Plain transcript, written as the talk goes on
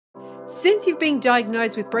Since you've been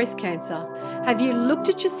diagnosed with breast cancer, have you looked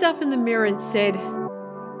at yourself in the mirror and said,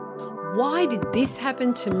 why did this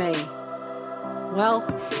happen to me? Well,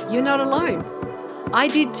 you're not alone. I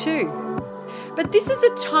did too. But this is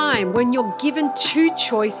a time when you're given two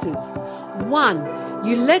choices. One,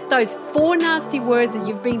 you let those 4 nasty words that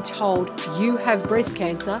you've been told you have breast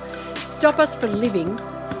cancer stop us from living.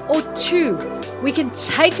 Or 2, we can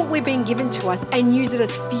take what we've been given to us and use it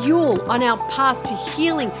as fuel on our path to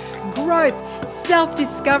healing, growth,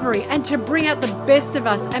 self-discovery, and to bring out the best of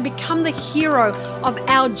us and become the hero of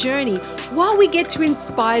our journey while we get to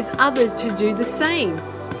inspire others to do the same.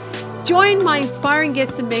 Join my inspiring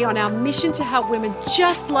guests and me on our mission to help women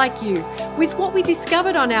just like you with what we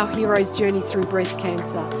discovered on our hero's journey through breast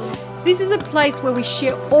cancer. This is a place where we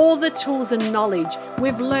share all the tools and knowledge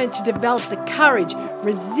we've learned to develop the courage,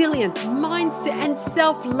 resilience, mindset, and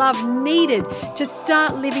self-love needed to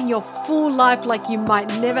start living your full life like you might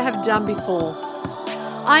never have done before.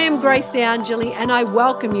 I am Grace DeAngeli, and I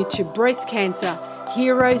welcome you to Breast Cancer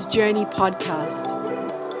Hero's Journey podcast.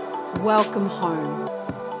 Welcome home.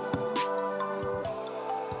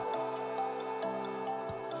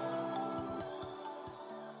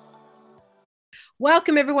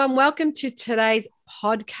 Welcome, everyone. Welcome to today's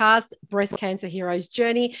podcast, Breast Cancer Hero's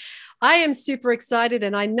Journey. I am super excited,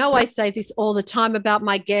 and I know I say this all the time about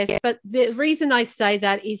my guests, but the reason I say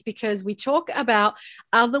that is because we talk about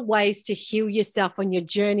other ways to heal yourself on your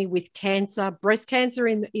journey with cancer. Breast cancer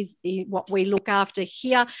is what we look after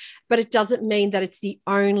here, but it doesn't mean that it's the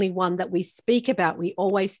only one that we speak about. We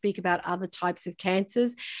always speak about other types of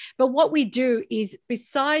cancers. But what we do is,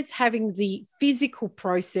 besides having the physical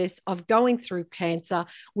process of going through cancer,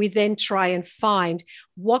 we then try and find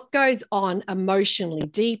what goes on emotionally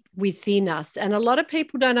deep within us. And a lot of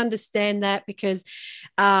people don't understand that because,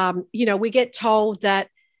 we get told that,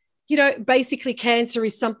 basically cancer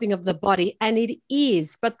is something of the body, and it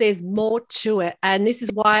is, but there's more to it. And this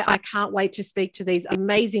is why I can't wait to speak to these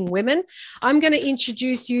amazing women. I'm going to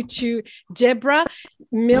introduce you to Deborah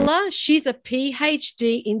Miller. She's a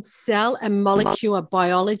PhD in cell and molecular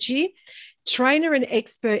biology, trainer and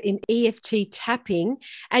expert in EFT tapping,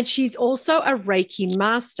 and she's also a Reiki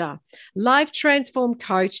master, life transform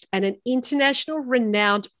coach, and an international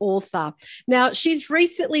renowned author. Now, she's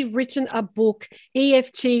recently written a book,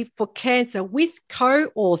 EFT for Cancer, with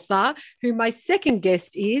co-author, who my second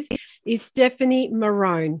guest is Stephanie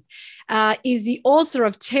Marone. Is the author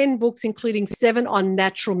of 10 books, including 7 on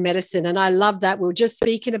natural medicine. And I love that. We were just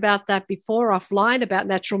speaking about that before offline about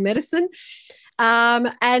natural medicine.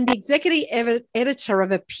 And the executive editor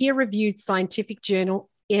of a peer-reviewed scientific journal,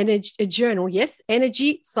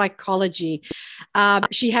 Energy Psychology.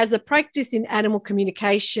 She has a practice in animal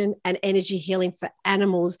communication and energy healing for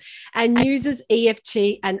animals, and uses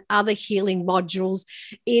EFT and other healing modules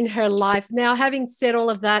in her life. Now, having said all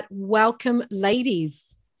of that, welcome,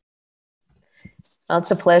 ladies. Well, it's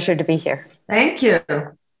a pleasure to be here. Thank you.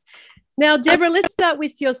 Now, Deborah, let's start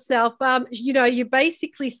with yourself. You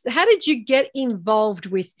basically, how did you get involved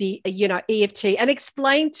with the, EFT? And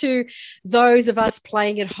explain to those of us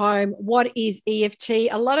playing at home, what is EFT?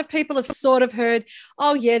 A lot of people have sort of heard,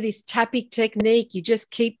 oh yeah, this tapping technique, you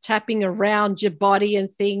just keep tapping around your body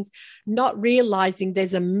and things, not realizing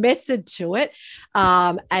there's a method to it,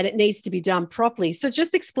 and it needs to be done properly. So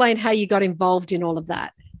just explain how you got involved in all of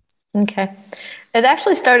that. Okay. It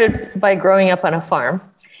actually started by growing up on a farm.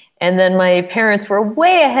 And then my parents were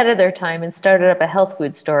way ahead of their time and started up a health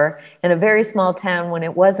food store in a very small town when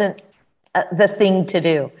it wasn't the thing to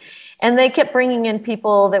do. And they kept bringing in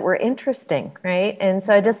people that were interesting, right? And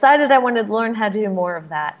so I decided I wanted to learn how to do more of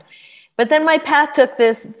that. But then my path took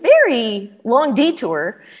this very long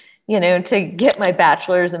detour, to get my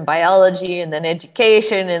bachelor's in biology and then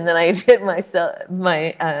education. And then I did my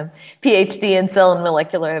PhD in cell and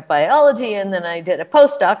molecular biology. And then I did a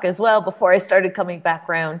postdoc as well before I started coming back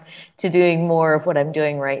around to doing more of what I'm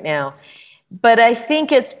doing right now. But I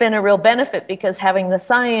think it's been a real benefit because having the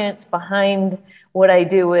science behind what I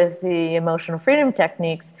do with the emotional freedom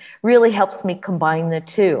techniques really helps me combine the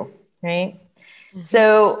two, right? Mm-hmm.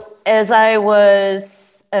 So as I was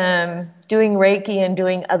doing Reiki and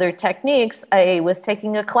doing other techniques, I was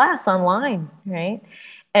taking a class online, right?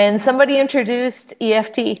 And somebody introduced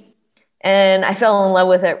EFT, and I fell in love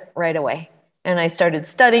with it right away. And I started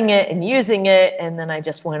studying it and using it, and then I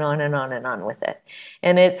just went on and on and on with it.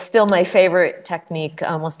 And it's still my favorite technique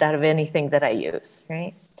almost out of anything that I use,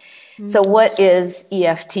 right? Mm-hmm. So what is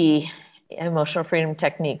EFT, Emotional Freedom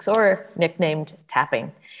Techniques, or nicknamed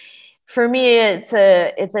tapping? For me, it's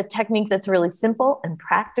a technique that's really simple and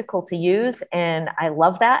practical to use, and I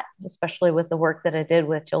love that, especially with the work that I did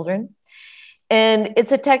with children. And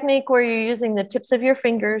it's a technique where you're using the tips of your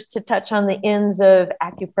fingers to touch on the ends of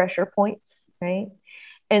acupressure points, right?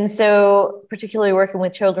 And so, particularly working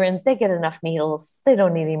with children, they get enough needles. They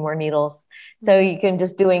don't need any more needles. So you can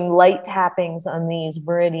just doing light tappings on these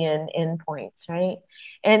meridian endpoints, right?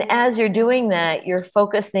 And as you're doing that, you're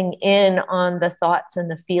focusing in on the thoughts and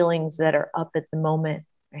the feelings that are up at the moment,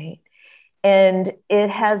 right? And it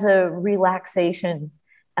has a relaxation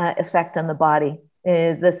effect on the body.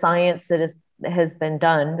 The science that has been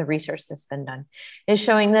done, the research that's been done, is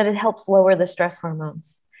showing that it helps lower the stress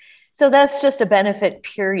hormones. So that's just a benefit,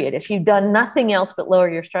 period. If you've done nothing else but lower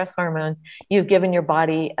your stress hormones, you've given your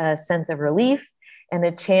body a sense of relief and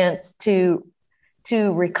a chance to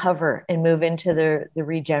recover and move into the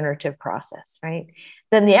regenerative process, right?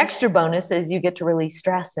 Then the extra bonus is you get to release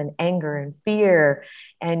stress and anger and fear,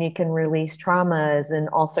 and you can release traumas and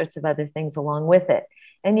all sorts of other things along with it.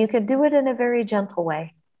 And you can do it in a very gentle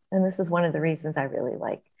way. And this is one of the reasons I really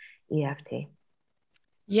like EFT.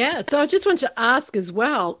 Yeah, so I just want to ask as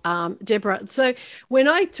well, Deborah. So when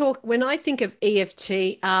I think of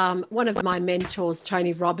EFT, one of my mentors,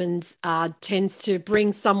 Tony Robbins, tends to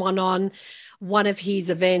bring someone on one of his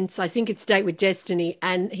events. I think it's Date with Destiny,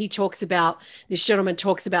 and this gentleman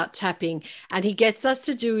talks about tapping, and he gets us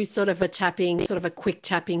to do sort of a quick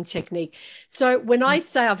tapping technique. So when I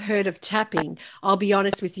say I've heard of tapping, I'll be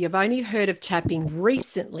honest with you, I've only heard of tapping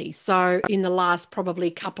recently. So in the last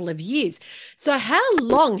probably couple of years. So how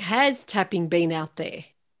long has tapping been out there?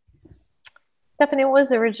 Stephanie, what was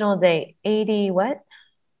the original date? 80 what?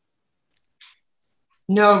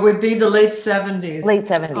 No, it would be the late 70s. Late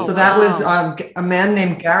 70s. So that was a man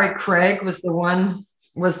named Gary Craig was the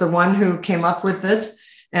one who came up with it.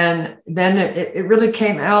 And then it really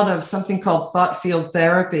came out of something called thought field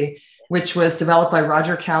therapy, which was developed by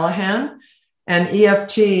Roger Callahan. And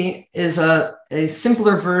EFT is a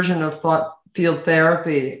simpler version of thought field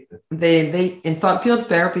therapy. They in thought field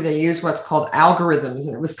therapy, they use what's called algorithms,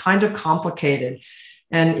 and it was kind of complicated.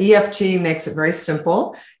 And EFT makes it very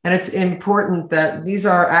simple. And it's important that these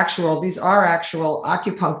are actual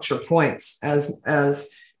acupuncture points, as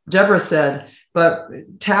Deborah said, but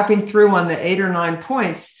tapping through on the 8 or 9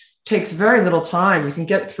 points takes very little time. You can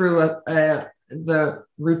get through the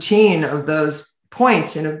routine of those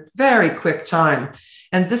points in a very quick time.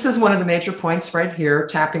 And this is one of the major points right here,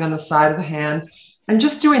 tapping on the side of the hand. And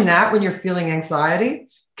just doing that when you're feeling anxiety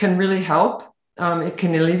can really help. It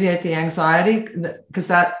can alleviate the anxiety, because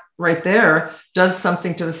that right there does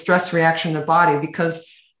something to the stress reaction in the body.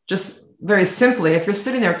 Because just very simply, if you're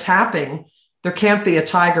sitting there tapping, there can't be a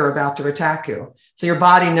tiger about to attack you. So your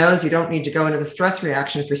body knows you don't need to go into the stress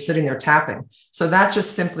reaction if you're sitting there tapping. So that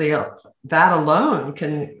just simply, that alone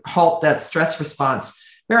can halt that stress response.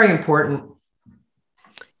 Very important.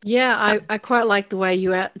 Yeah, I quite like the way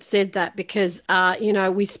you said that, because,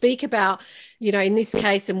 we speak about, in this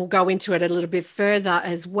case, and we'll go into it a little bit further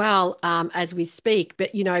as well as we speak,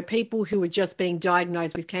 but, people who are just being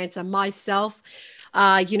diagnosed with cancer, myself,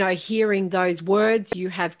 hearing those words, you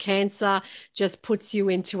have cancer, just puts you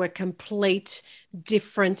into a complete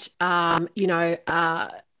different,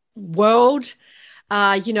 world.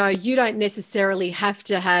 You don't necessarily have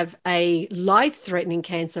to have a life-threatening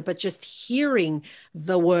cancer, but just hearing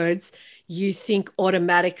the words, you think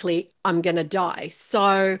automatically, I'm going to die.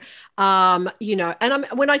 So, and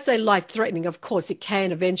when I say life-threatening, of course, it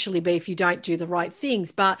can eventually be if you don't do the right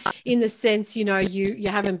things. But in the sense, you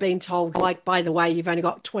haven't been told, like, by the way, you've only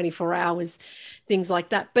got 24 hours, things like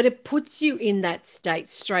that. But it puts you in that state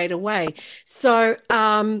straight away. So,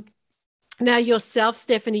 now yourself,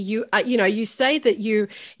 Stephanie, you say that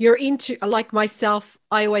you're into, like myself,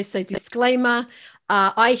 I always say disclaimer,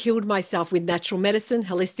 I healed myself with natural medicine,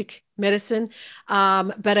 holistic medicine.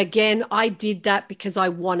 But again, I did that because I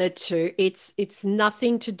wanted to. It's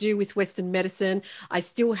nothing to do with Western medicine. I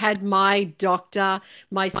still had my doctor,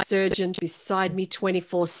 my surgeon beside me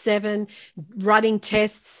 24/7, running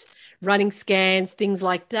tests, running scans, things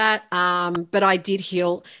like that. But I did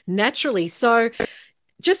heal naturally. So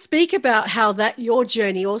just speak about how your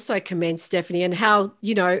journey also commenced, Stephanie, and how,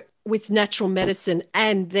 with natural medicine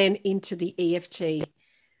and then into the EFT.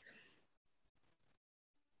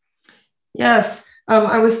 Yes.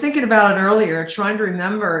 I was thinking about it earlier, trying to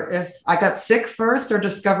remember if I got sick first or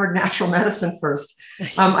discovered natural medicine first.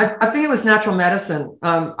 I think it was natural medicine.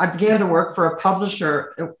 I began to work for a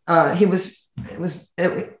publisher. It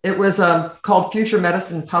was called Future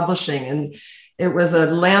Medicine Publishing, and it was a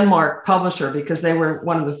landmark publisher because they were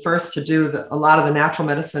one of the first to do a lot of the natural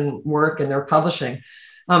medicine work in their publishing.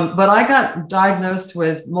 But I got diagnosed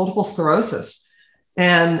with multiple sclerosis,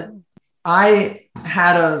 and I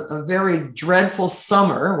had a very dreadful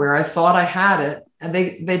summer where I thought I had it, and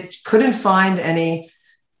they couldn't find any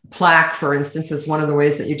plaque, for instance, is one of the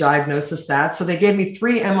ways that you diagnose that. So they gave me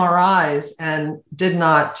 3 MRIs and did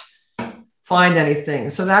not find anything.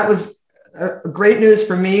 So that was great news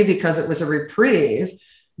for me because it was a reprieve.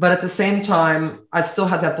 But at the same time, I still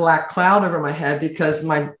had that black cloud over my head because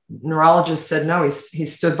my neurologist said, no, he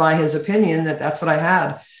stood by his opinion that that's what I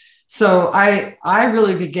had. So I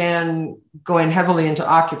really began going heavily into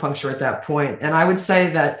acupuncture at that point. And I would say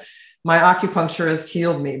that my acupuncturist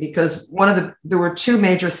healed me because there were 2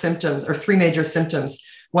 major symptoms or 3 major symptoms.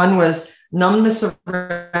 One was numbness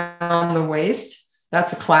around the waist.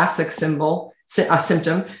 That's a classic symptom.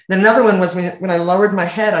 Then another one was when I lowered my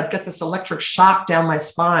head, I'd get this electric shock down my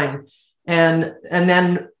spine and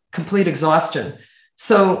then complete exhaustion.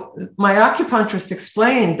 So my acupuncturist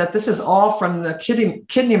explained that this is all from the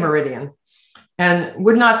kidney meridian and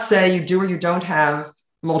would not say you do or you don't have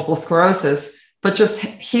multiple sclerosis, but just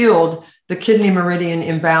healed the kidney meridian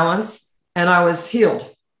imbalance, and I was healed.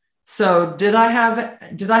 So did I have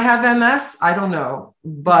MS? I don't know,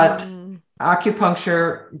 but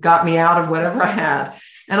acupuncture got me out of whatever I had.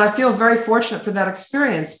 And I feel very fortunate for that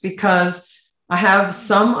experience because I have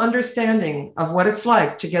some understanding of what it's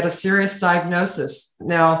like to get a serious diagnosis.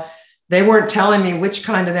 Now, they weren't telling me which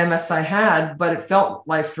kind of MS I had, but it felt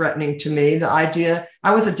life-threatening to me. The idea,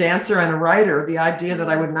 I was a dancer and a writer, the idea that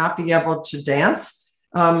I would not be able to dance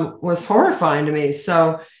was horrifying to me.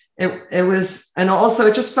 So it was, and also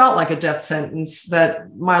it just felt like a death sentence,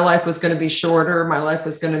 that my life was going to be shorter. My life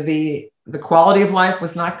was going to be, the quality of life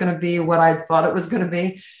was not going to be what I thought it was going to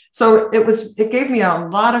be. So it gave me a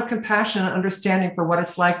lot of compassion and understanding for what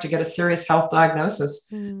it's like to get a serious health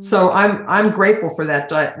diagnosis. So I'm grateful for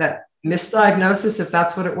that misdiagnosis, if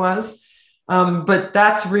that's what it was. But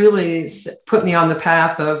that's really put me on the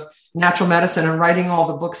path of natural medicine and writing all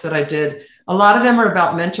the books that I did. A lot of them are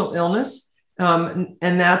about mental illness. And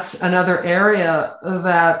that's another area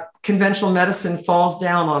that conventional medicine falls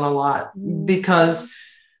down on a lot because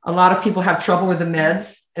a lot of people have trouble with the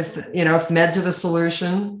meds. If meds are the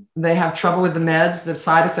solution, they have trouble with the meds. The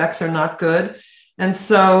side effects are not good. And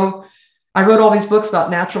so I wrote all these books about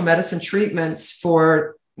natural medicine treatments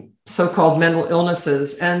for so-called mental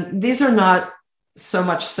illnesses. And these are not so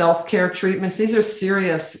much self-care treatments. These are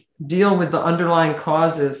serious, deal with the underlying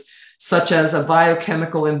causes, such as a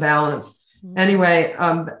biochemical imbalance. Anyway,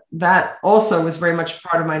 that also was very much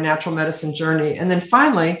part of my natural medicine journey. And then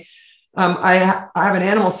finally, I have an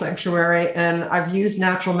animal sanctuary, and I've used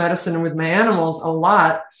natural medicine with my animals a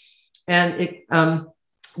lot. And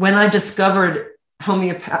when I discovered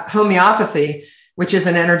homeopathy, which is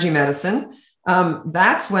an energy medicine,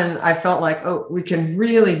 that's when I felt like, oh, we can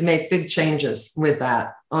really make big changes with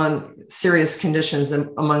that on serious conditions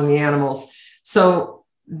among the animals. So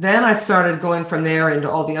then I started going from there into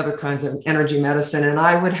all the other kinds of energy medicine. And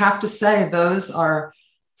I would have to say those are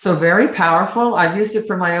so very powerful. I've used it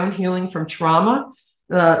for my own healing from trauma,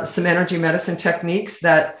 some energy medicine techniques.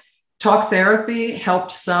 That talk therapy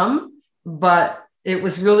helped some, but it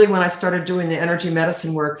was really when I started doing the energy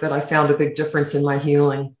medicine work that I found a big difference in my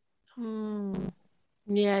healing.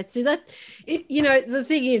 Yeah, so the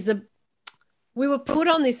thing is, we were put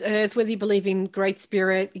on this earth, whether you believe in Great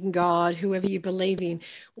Spirit, in God, whoever you believe in,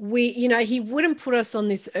 he wouldn't put us on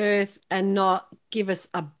this earth and not give us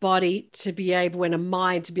a body to be able, and a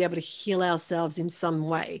mind to be able to heal ourselves in some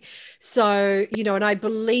way. So, and I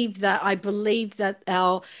believe that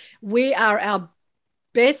we are our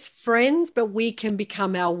best friends, but we can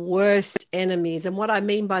become our worst enemies. And what I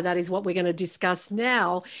mean by that is what we're going to discuss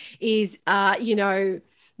now is,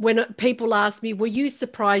 when people ask me, were you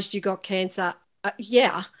surprised you got cancer?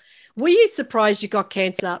 Yeah. Were you surprised you got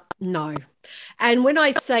cancer? No. And when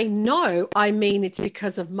I say no, I mean it's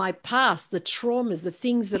because of my past, the traumas, the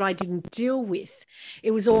things that I didn't deal with.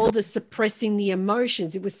 It was all the suppressing the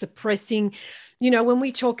emotions. It was suppressing, when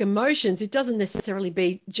we talk emotions, it doesn't necessarily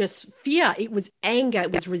be just fear. It was anger.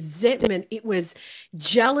 It was resentment. It was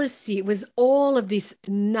jealousy. It was all of this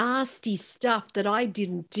nasty stuff that I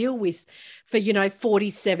didn't deal with for,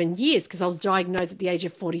 47 years, because I was diagnosed at the age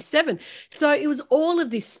of 47. So it was all of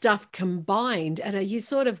this stuff combined. And you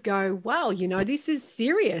sort of go, wow, this is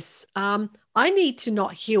serious. I need to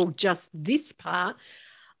not heal just this part.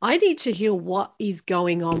 I need to heal what is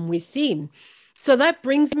going on within. So that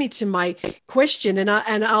brings me to my question, and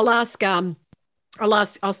I'll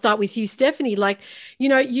start with you, Stephanie. Like,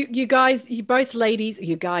 you guys, you both ladies, my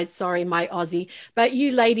Aussie, but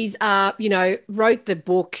you ladies wrote the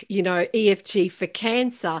book, EFT for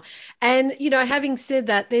cancer. And, having said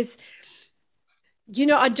that,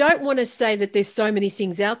 I don't want to say that there's so many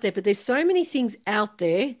things out there, but there's so many things out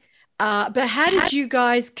there. But how did you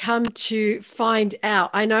guys come to find out?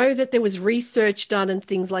 I know that there was research done and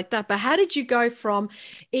things like that, but how did you go from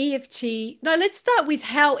EFT? No, let's start with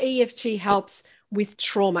how EFT helps with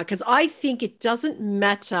trauma, because I think it doesn't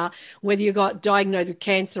matter whether you got diagnosed with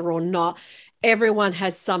cancer or not. Everyone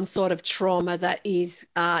has some sort of trauma that is,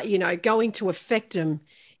 going to affect them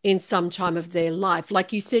in some time of their life.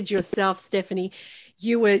 Like you said yourself, Stephanie,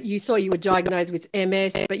 you thought you were diagnosed with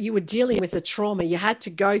MS, but you were dealing with a trauma. You had to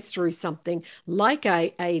go through something like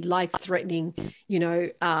a life-threatening,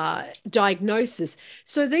 diagnosis.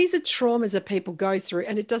 So these are traumas that people go through,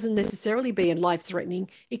 and it doesn't necessarily be in life-threatening.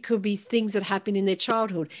 It could be things that happened in their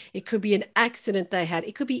childhood. It could be an accident they had.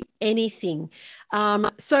 It could be anything.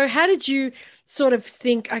 So how did you sort of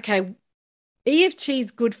think, okay, EFT is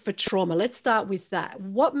good for trauma? Let's start with that.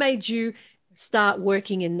 What made you start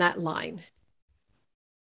working in that line?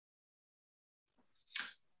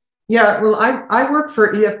 Yeah, well, I work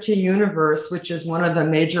for EFT Universe, which is one of the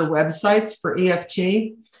major websites for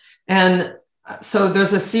EFT. And so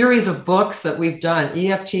there's a series of books that we've done,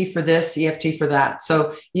 EFT for this, EFT for that.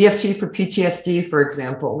 So EFT for PTSD, for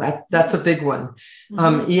example, that's a big one.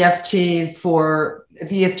 EFT for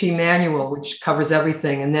EFT manual, which covers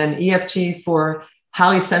everything. And then EFT for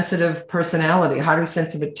highly sensitive personality, highly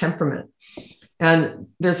sensitive temperament. And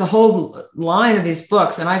there's a whole line of these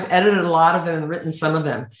books, and I've edited a lot of them and written some of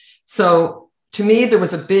them. So to me, there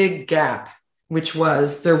was a big gap, which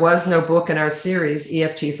was there was no book in our series,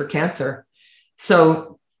 EFT for cancer.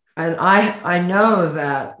 So, and I know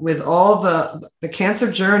that with all the cancer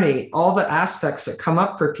journey, all the aspects that come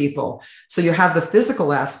up for people. So you have the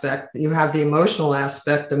physical aspect, you have the emotional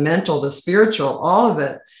aspect, the mental, the spiritual, all of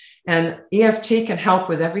it. And EFT can help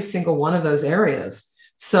with every single one of those areas.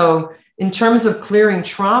 So in terms of clearing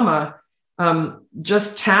trauma,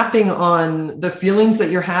 just tapping on the feelings that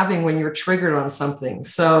you're having when you're triggered on something.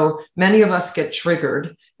 So many of us get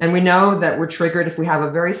triggered, and we know that we're triggered if we have a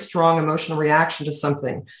very strong emotional reaction to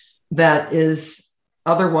something that is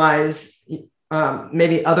otherwise,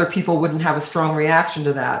 maybe other people wouldn't have a strong reaction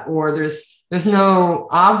to that, or there's no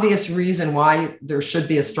obvious reason why there should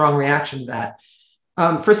be a strong reaction to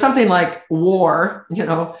that. For something like war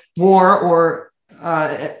or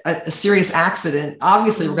a serious accident,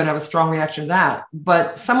 obviously we're going to have a strong reaction to that.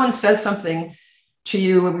 But someone says something to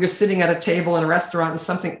you, and you're sitting at a table in a restaurant, and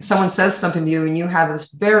someone says something to you, and you have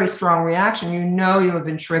this very strong reaction, you have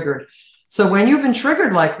been triggered. So when you've been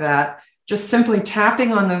triggered like that, just simply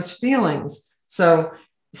tapping on those feelings. So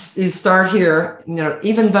you start here,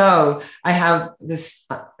 even though I have this,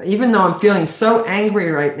 even though I'm feeling so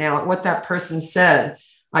angry right now at what that person said,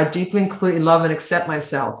 I deeply and completely love and accept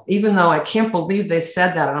myself. Even though I can't believe they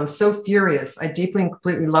said that, and I'm so furious, I deeply and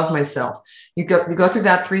completely love myself. You go through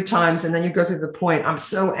that 3 times, and then you go through the point, I'm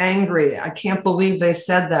so angry. I can't believe they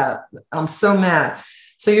said that. I'm so mad.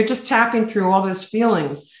 So you're just tapping through all those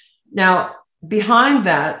feelings. Now, behind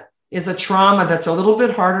that is a trauma that's a little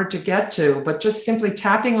bit harder to get to, but just simply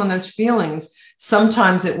tapping on those feelings,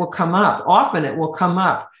 sometimes it will come up. Often it will come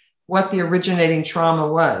up what the originating trauma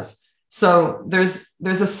was. So there's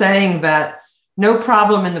a saying that no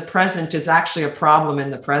problem in the present is actually a problem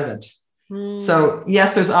in the present. So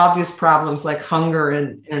yes, there's obvious problems like hunger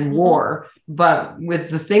and war, but with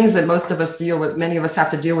the things that most of us deal with, many of us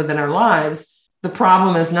have to deal with in our lives, the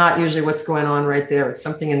problem is not usually what's going on right there. It's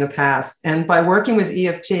something in the past. And by working with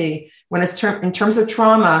EFT, when it's in terms of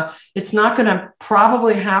trauma, it's not going to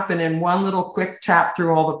probably happen in one little quick tap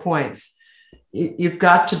through all the points. You've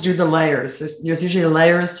got to do the layers. There's usually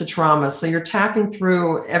layers to trauma. So you're tapping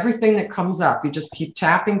through everything that comes up. You just keep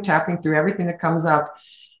tapping through everything that comes up.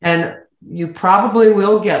 And you probably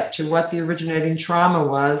will get to what the originating trauma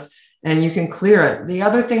was, and you can clear it. The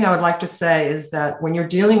other thing I would like to say is that when you're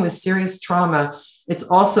dealing with serious trauma, it's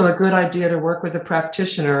also a good idea to work with a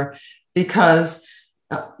practitioner, because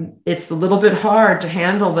it's a little bit hard to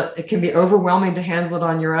handle that. It can be overwhelming to handle it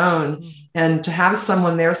on your own. And to have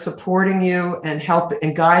someone there supporting you and help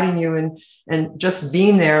and guiding you and just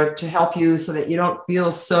being there to help you so that you don't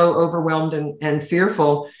feel so overwhelmed and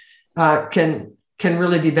fearful can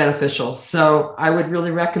really be beneficial. So I would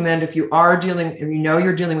really recommend, if you're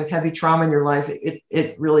dealing with heavy trauma in your life,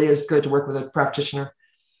 it really is good to work with a practitioner.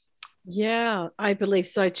 Yeah, I believe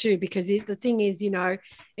so too, because the thing is,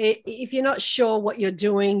 if you're not sure what you're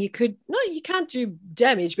doing, you can't do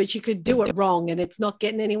damage, but you could do it wrong and it's not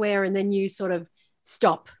getting anywhere. And then you sort of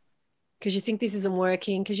stop because you think this isn't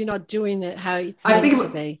working, because you're not doing it how it's meant to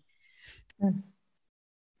be.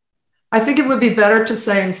 I think it would be better to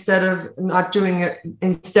say, instead of doing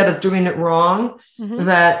it wrong,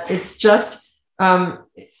 that it's just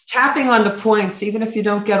tapping on the points, even if you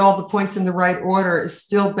don't get all the points in the right order, is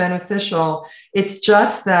still beneficial. It's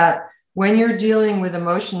just that when you're dealing with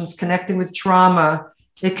emotions connected with trauma,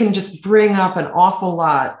 it can just bring up an awful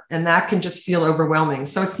lot, and that can just feel overwhelming.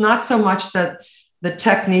 So it's not so much that the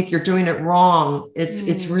technique, you're doing it wrong.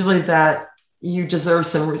 It's really that you deserve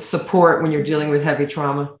some support when you're dealing with heavy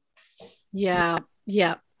trauma. Yeah.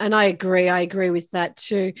 Yeah. And I agree with that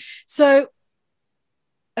too. So,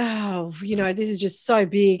 this is just so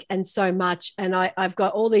big and so much. And I've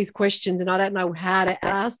got all these questions and I don't know how to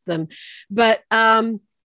ask them, but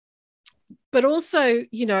also,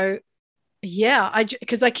 because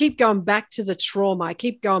I keep going back to the trauma. I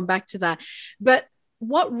keep going back to that. But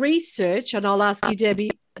what research, and I'll ask you,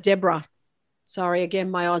 Deborah, sorry, again,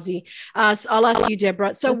 my Aussie. I'll ask you,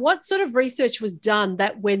 Deborah. So what sort of research was done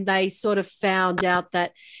that when they sort of found out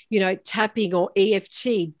that, tapping or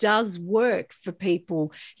EFT does work for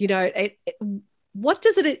people, what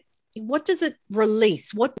does it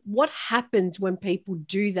release? What happens when people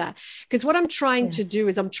do that? Because what I'm trying to do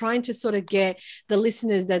is I'm trying to sort of get the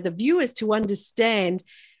listeners, the viewers, to understand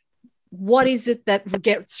what is it that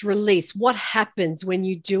gets released? What happens when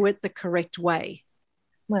you do it the correct way?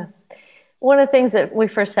 Well, one of the things that we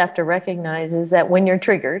first have to recognize is that when you're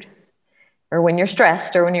triggered, or when you're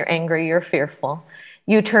stressed, or when you're angry or fearful,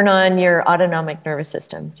 you turn on your autonomic nervous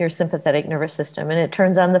system, your sympathetic nervous system, and it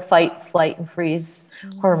turns on the fight, flight, and freeze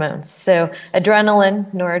hormones. So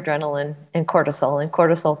adrenaline, noradrenaline, and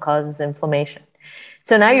cortisol causes inflammation.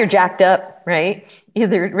 So now you're jacked up, right?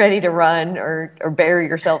 Either ready to run or bury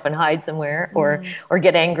yourself and hide somewhere, or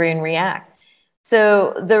get angry and react.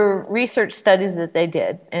 So the research studies that they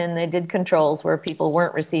did, and they did controls where people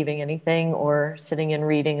weren't receiving anything or sitting and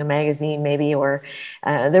reading a magazine maybe, or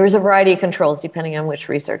there was a variety of controls depending on which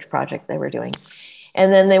research project they were doing.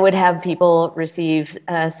 And then they would have people receive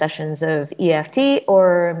sessions of EFT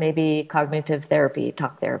or maybe cognitive therapy,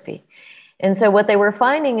 talk therapy. And so what they were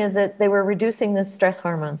finding is that they were reducing the stress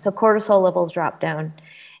hormones. So cortisol levels dropped down.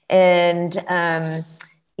 And, and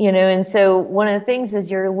so one of the things is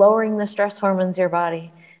you're lowering the stress hormones in your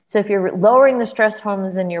body. So if you're lowering the stress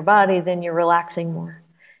hormones in your body, then you're relaxing more.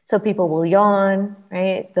 So people will yawn,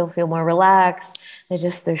 right? They'll feel more relaxed.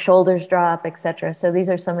 Their shoulders drop, etc. So these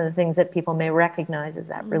are some of the things that people may recognize as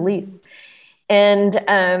that release. And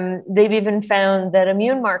they've even found that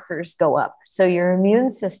immune markers go up. So your immune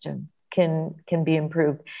system can be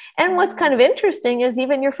improved. And what's kind of interesting is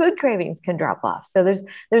even your food cravings can drop off. So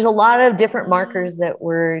there's a lot of different markers that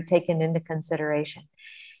were taken into consideration.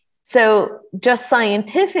 So just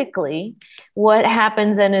scientifically, what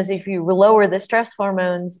happens then is if you lower the stress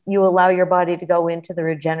hormones, you allow your body to go into the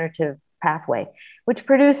regenerative pathway, which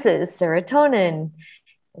produces serotonin,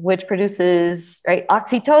 which produces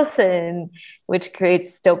oxytocin, which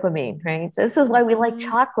creates dopamine, right? So this is why we like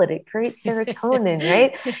chocolate. It creates serotonin,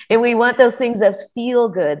 right? And we want those things that feel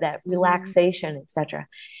good, that relaxation, etc.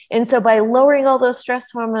 And so by lowering all those stress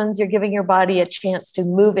hormones, you're giving your body a chance to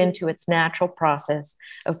move into its natural process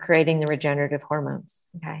of creating the regenerative hormones,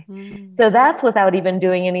 okay? So that's without even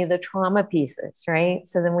doing any of the trauma pieces, right?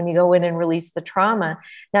 So then when you go in and release the trauma,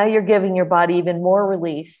 now you're giving your body even more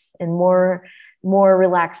release and more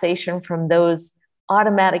relaxation from those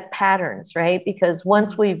automatic patterns, right? Because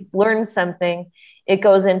once we've learned something, it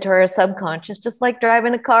goes into our subconscious, just like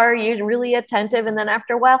driving a car, you're really attentive. And then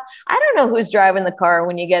after a while, I don't know who's driving the car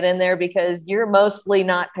when you get in there because you're mostly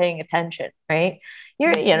not paying attention, right?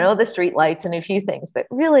 You're, the street lights and a few things, but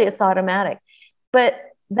really it's automatic. But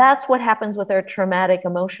that's what happens with our traumatic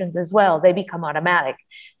emotions as well. They become automatic.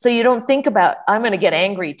 So you don't think about, I'm going to get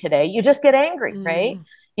angry today. You just get angry, right?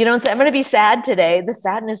 You don't say, I'm going to be sad today. The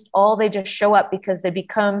sadness, they just show up because they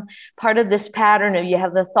become part of this pattern of you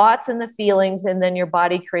have the thoughts and the feelings, and then your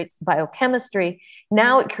body creates biochemistry.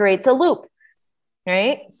 Now it creates a loop,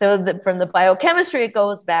 right? So from the biochemistry, it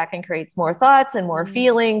goes back and creates more thoughts and more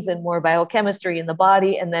feelings and more biochemistry in the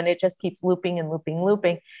body. And then it just keeps looping and looping,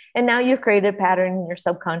 looping. And now you've created a pattern in your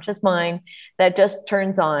subconscious mind that just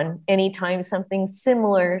turns on anytime something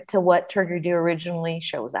similar to what triggered you originally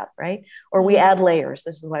shows up, right? Or we add layers.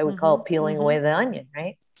 This is why we call it peeling away the onion,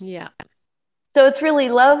 right? Yeah. So it's really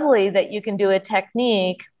lovely that you can do a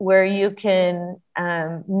technique where you can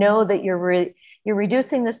know that you're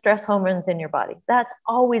reducing the stress hormones in your body. That's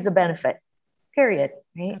always a benefit, period.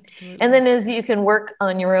 Right? Absolutely. And then as you can work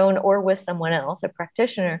on your own or with someone else, a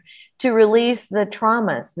practitioner, to release the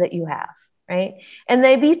traumas that you have, right? And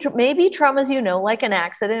maybe traumas, like an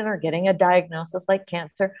accident or getting a diagnosis like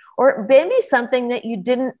cancer, or maybe something that you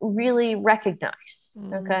didn't really recognize,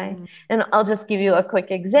 okay? And I'll just give you a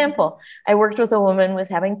quick example. I worked with a woman who was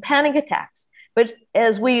having panic attacks. But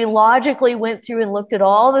as we logically went through and looked at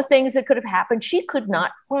all the things that could have happened, she could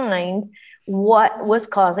not find what was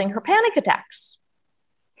causing her panic attacks.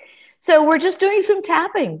 So we're just doing some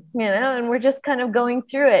tapping, and we're just kind of going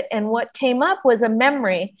through it. And what came up was a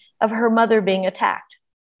memory of her mother being attacked.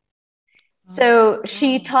 So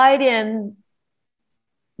she tied in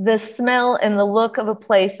the smell and the look of a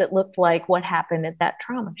place that looked like what happened at that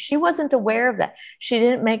trauma. She wasn't aware of that. She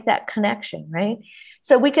didn't make that connection, right?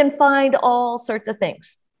 So we can find all sorts of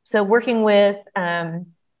things. So working with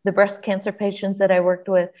the breast cancer patients that I worked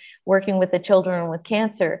with, working with the children with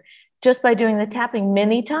cancer, just by doing the tapping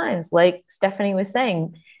many times, like Stephanie was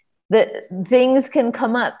saying, that things can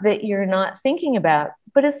come up that you're not thinking about,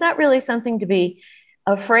 but it's not really something to be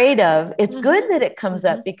afraid of. It's good that it comes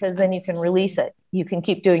up, because then you can release it. You can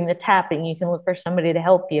keep doing the tapping. You can look for somebody to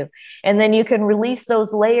help you. And then you can release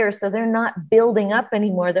those layers so they're not building up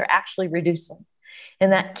anymore. They're actually reducing.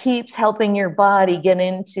 And that keeps helping your body get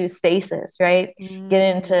into stasis, right?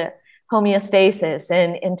 Get into homeostasis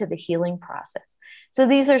and into the healing process. So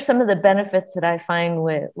these are some of the benefits that I find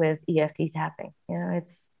with EFT tapping.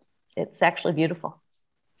 It's actually beautiful.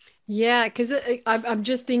 Yeah, because I'm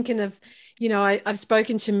just thinking of, I've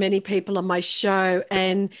spoken to many people on my show,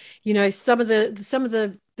 and some of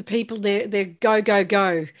the people, they're go,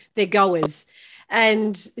 they're goers,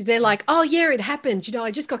 and they're like, oh yeah, it happened.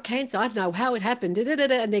 I just got cancer. I don't know how it happened.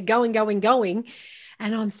 And they're going,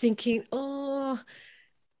 and I'm thinking, oh,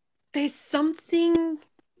 there's something.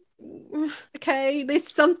 Okay,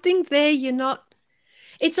 there's something there.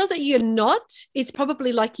 It's not that you're not. It's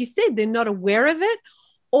probably, like you said, they're not aware of it.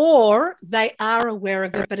 Or they are aware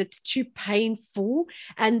of it, but it's too painful.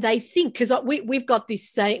 And they think, because we've got this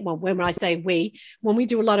saying, well, when I say when we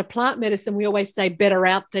do a lot of plant medicine, we always say better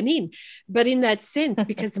out than in. But in that sense,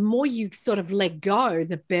 because the more you sort of let go,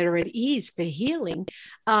 the better it is for healing.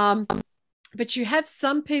 But you have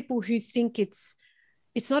some people who think it's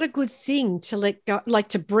not a good thing to let go, like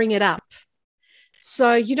to bring it up.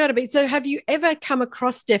 So, you know what I mean? So have you ever come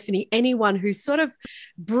across, Stephanie, anyone who's sort of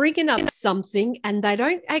bringing up something and they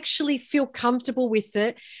don't actually feel comfortable with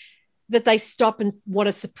it, that they stop and want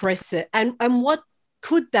to suppress it? And what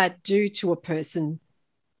could that do to a person?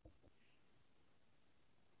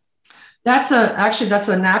 That's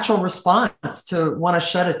a natural response to want to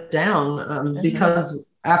shut it down,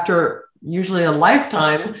 because after usually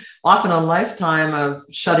often a lifetime of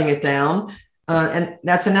shutting it down, and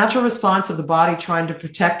that's a natural response of the body trying to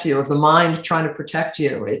protect you, of the mind trying to protect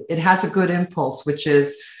you. It has a good impulse, which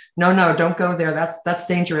is, no, don't go there. That's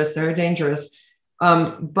dangerous, very dangerous.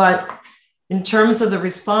 But in terms of the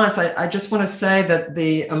response, I just want to say that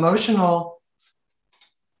the emotional,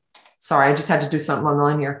 sorry, I just had to do something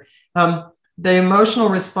online here. The emotional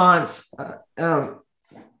response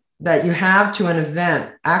that you have to an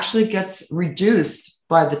event actually gets reduced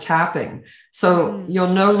by the tapping. So you'll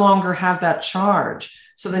no longer have that charge.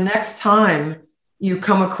 So the next time you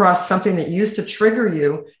come across something that used to trigger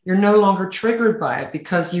you, you're no longer triggered by it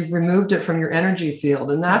because you've removed it from your energy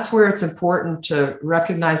field. And that's where it's important to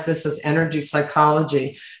recognize this as energy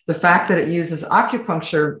psychology. The fact that it uses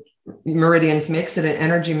acupuncture meridians makes it an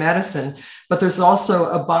energy medicine, but there's also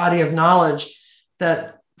a body of knowledge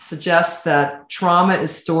that suggests that trauma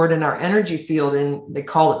is stored in our energy field, and they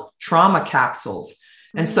call it trauma capsules.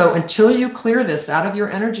 And so until you clear this out of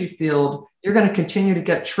your energy field, you're going to continue to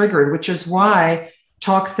get triggered, which is why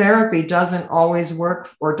talk therapy doesn't always work,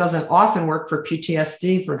 or doesn't often work, for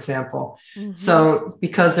PTSD, for example. So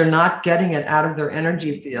because they're not getting it out of their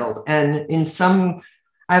energy field. And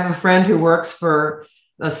I have a friend who works for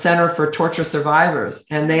a center for torture survivors,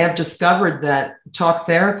 and they have discovered that talk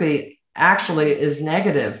therapy actually is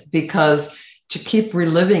negative, because to keep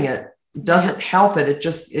reliving it doesn't help it.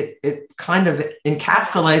 It kind of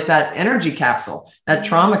encapsulate that energy capsule, that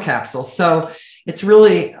trauma capsule. So it's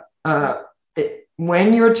really,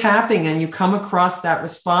 when you're tapping and you come across that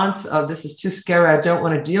response of, this is too scary, I don't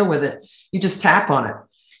want to deal with it, you just tap on it.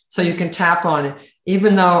 So you can tap on it.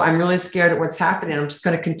 Even though I'm really scared at what's happening, I'm just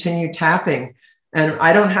going to continue tapping. And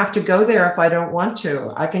I don't have to go there if I don't want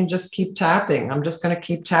to. I can just keep tapping. I'm just going to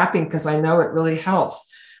keep tapping because I know it really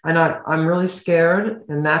helps. And I'm really scared,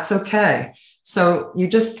 and that's okay. So you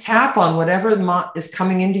just tap on whatever is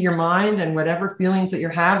coming into your mind and whatever feelings that you're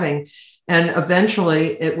having, and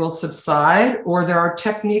eventually it will subside. Or there are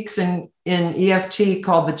techniques in EFT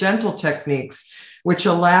called the gentle techniques, which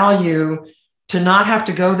allow you to not have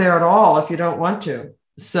to go there at all if you don't want to.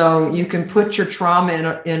 So you can put your trauma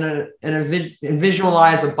and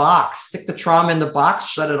visualize a box, stick the trauma in the box,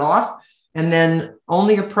 shut it off, and then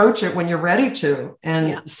only approach it when you're ready to.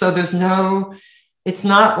 And so there's no it's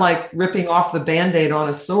not like ripping off the Band-Aid on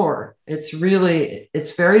a sore. It's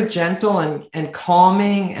very gentle and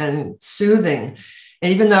calming and soothing.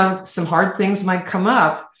 And even though some hard things might come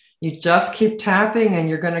up, you just keep tapping and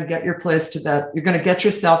you're going to get you're going to get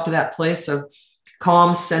yourself to that place of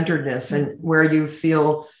calm centeredness and where you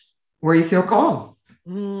feel calm.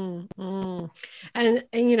 And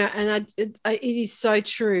you know, and it is so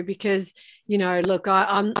true, because, you know, look,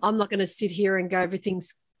 I'm not going to sit here and go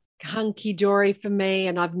everything's hunky dory for me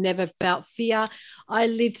and I've never felt fear. I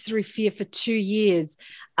lived through fear for 2 years.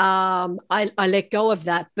 I let go of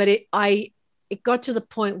that, but it got to the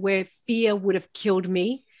point where fear would have killed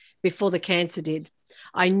me before the cancer did.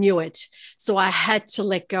 I knew it. So I had to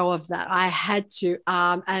let go of that. I had to,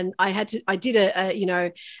 and I did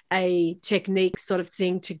a technique sort of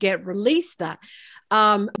thing to release that.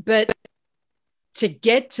 But to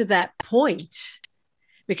get to that point,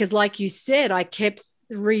 because like you said, I kept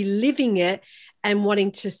reliving it and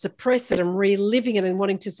wanting to suppress it and reliving it and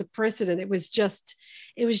wanting to suppress it. And it was just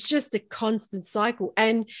a constant cycle.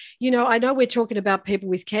 And, you know, I know we're talking about people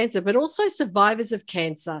with cancer, but also survivors of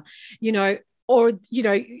cancer, you know, or, you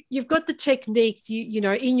know, you've got the techniques, you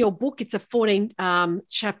know, in your book, it's a 14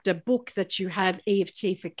 chapter book that you have,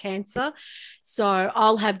 EFT for Cancer. So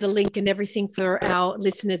I'll have the link and everything for our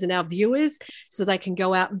listeners and our viewers so they can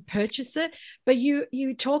go out and purchase it. But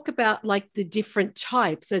you talk about like the different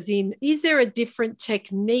types, as in, is there a different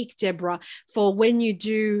technique, Deborah, for when you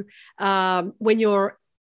do, when you're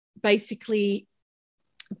basically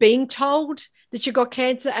being told that you got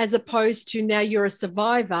cancer, as opposed to now you're a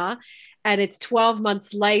survivor and it's 12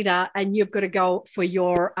 months later and you've got to go for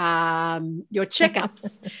your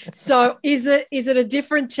checkups? So is it a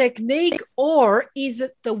different technique, or is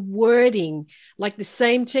it the wording, like the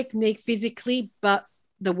same technique physically, but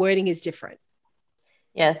the wording is different?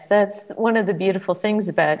 Yes, that's one of the beautiful things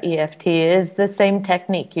about EFT is the same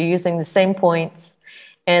technique. You're using the same points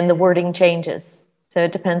and the wording changes. So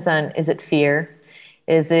it depends on, is it fear?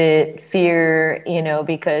 Is it fear, you know,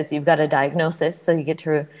 because you've got a diagnosis, so you get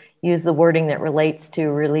to use the wording that relates to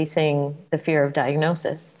releasing the fear of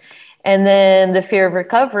diagnosis. And then the fear of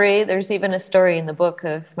recovery, there's even a story in the book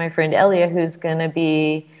of my friend Elia, who's going to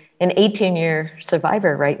be an 18-year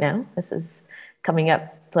survivor right now. This is coming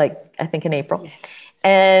up, like, I think in April. Yes.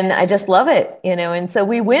 And I just love it, you know. And so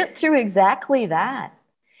we went through exactly that,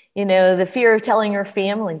 you know, the fear of telling her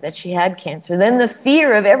family that she had cancer, then the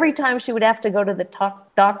fear of every time she would have to go to the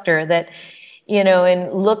doctor, that, you know,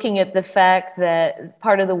 and looking at the fact that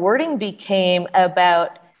part of the wording became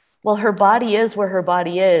about, well, her body is where her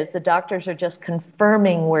body is. The doctors are just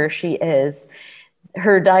confirming where she is.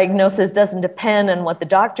 Her diagnosis doesn't depend on what the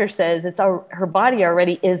doctor says. Her body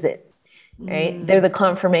already is it, right? They're the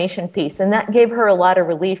confirmation piece. And that gave her a lot of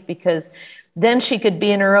relief, because then she could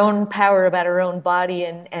be in her own power about her own body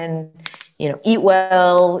and you know, eat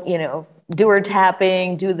well, you know, do her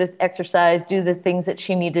tapping, do the exercise, do the things that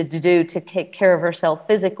she needed to do to take care of herself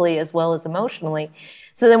physically as well as emotionally.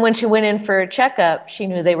 So then when she went in for a checkup, she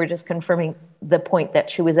knew they were just confirming the point that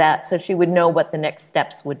she was at, so she would know what the next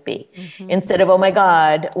steps would be. Instead of, oh my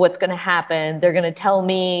God, what's going to happen? They're going to tell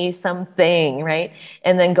me something, right?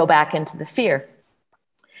 And then go back into the fear.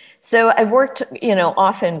 So I've worked, you know,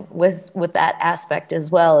 often with that aspect as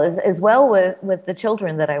well with the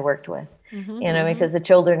children that I worked with. You know, because the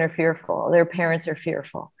children are fearful, their parents are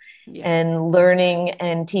fearful, and learning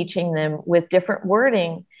and teaching them with different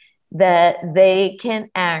wording that they can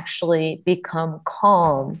actually become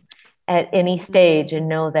calm at any stage and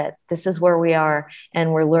know that this is where we are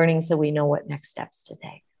and we're learning, so we know what next steps to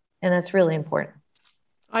take. And that's really important.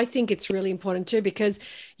 I think it's really important too, because,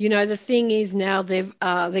 you know, the thing is now they've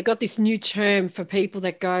got this new term for people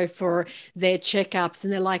that go for their checkups,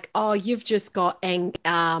 and they're like, oh, you've just got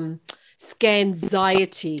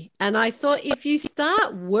scanxiety. And I thought, if you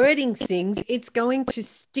start wording things, it's going to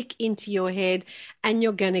stick into your head and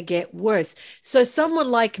you're going to get worse. So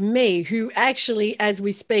someone like me, who actually, as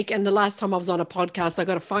we speak, and the last time I was on a podcast, I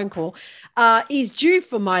got a phone call, is due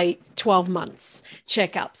for my 12 months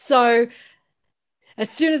checkup. So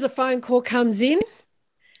as soon as a phone call comes in,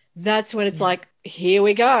 that's when it's like, here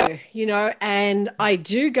we go, you know. And I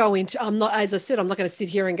do go into, I'm not, as I said, I'm not going to sit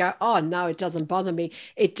here and go, oh no, it doesn't bother me.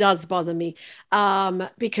 It does bother me,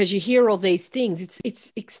 because you hear all these things.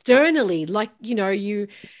 It's externally, like, you know,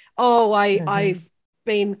 I've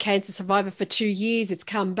been cancer survivor for 2 years. It's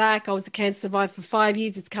come back. I was a cancer survivor for 5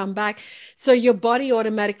 years. It's come back. So your body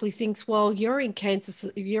automatically thinks, well, you're in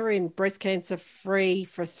breast cancer free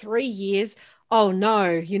for 3 years. Oh no,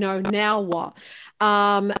 you know, now what?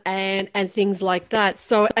 And things like that.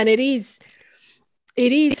 So, and it is,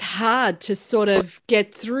 it is hard to sort of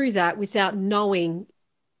get through that without knowing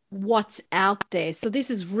what's out there. So this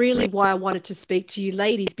is really why I wanted to speak to you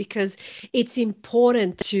ladies, because it's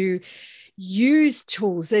important to use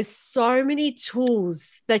tools. There's so many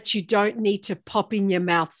tools that you don't need to pop in your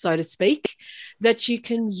mouth, so to speak, that you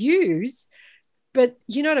can use. But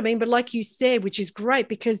you know what I mean? But like you said, which is great,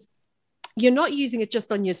 because you're not using it just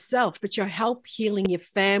on yourself, but you're help healing your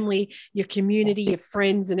family, your community, your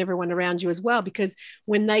friends, and everyone around you as well. Because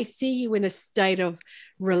when they see you in a state of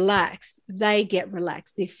relaxed, they get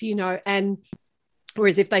relaxed. If you know, and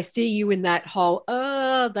whereas if they see you in that whole,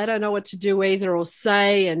 they don't know what to do either or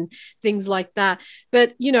say and things like that.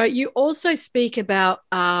 But, you know, you also speak about,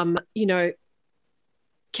 you know,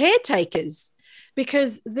 caretakers,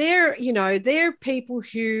 because they're people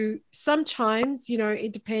who sometimes, you know,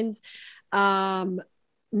 it depends.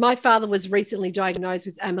 My father was recently diagnosed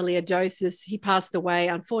with amyloidosis. He passed away,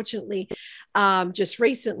 unfortunately, just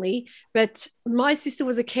recently. But my sister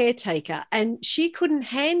was a caretaker and she couldn't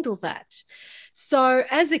handle that. So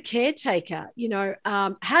as a caretaker, you know,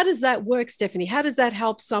 how does that work, Stephanie? How does that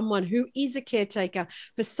help someone who is a caretaker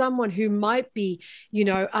for someone who might be, you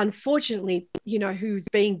know, unfortunately, you know, who's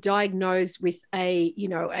being diagnosed with a, you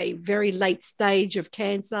know, a very late stage of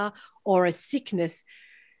cancer or a sickness?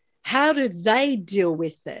 How do they deal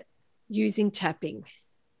with it using tapping?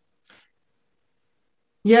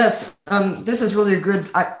 Yes, this is really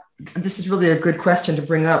a good question to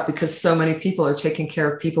bring up, because so many people are taking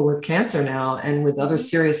care of people with cancer now and with other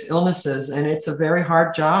serious illnesses, and it's a very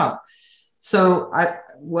hard job. So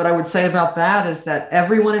what I would say about that is that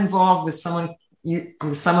everyone involved with someone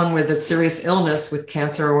with a serious illness, with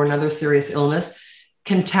cancer or another serious illness,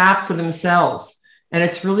 can tap for themselves. And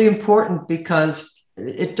it's really important, because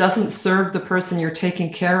it doesn't serve the person you're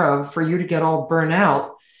taking care of for you to get all burnt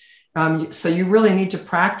out. So you really need to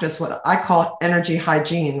practice what I call energy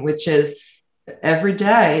hygiene, which is every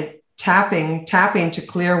day tapping to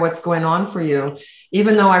clear what's going on for you.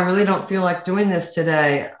 Even though I really don't feel like doing this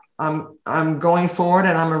today, I'm going forward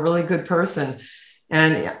and I'm a really good person.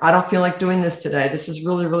 And I don't feel like doing this today. This is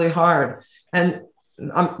really, really hard. And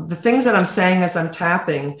the things that I'm saying as I'm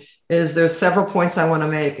tapping is there's several points I want to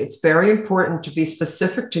make. It's very important to be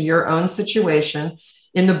specific to your own situation.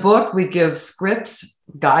 In the book, we give scripts,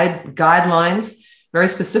 guidelines, very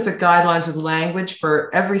specific guidelines with language for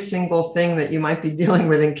every single thing that you might be dealing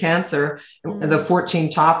with in cancer, the 13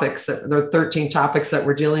 topics that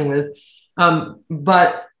we're dealing with.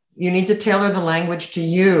 But you need to tailor the language to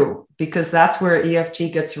you, because that's where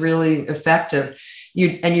EFT gets really effective.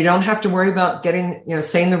 You don't have to worry about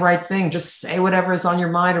saying the right thing. Just say whatever is on your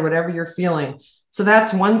mind or whatever you're feeling. So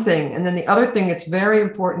that's one thing. And then the other thing it's very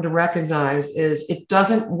important to recognize is it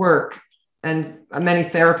doesn't work. And many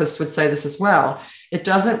therapists would say this as well. It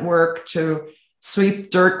doesn't work to sweep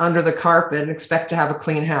dirt under the carpet and expect to have a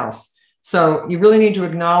clean house. So you really need to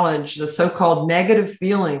acknowledge the so-called negative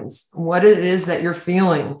feelings, what it is that you're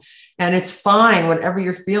feeling. And it's fine, whatever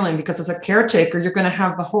you're feeling, because as a caretaker, you're going to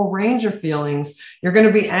have the whole range of feelings. You're going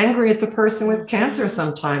to be angry at the person with cancer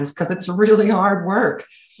sometimes, because it's really hard work.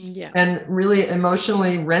 Yeah. And really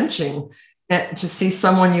emotionally wrenching to see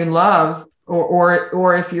someone you love,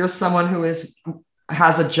 or if you're someone who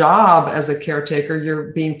has a job as a caretaker,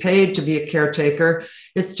 you're being paid to be a caretaker.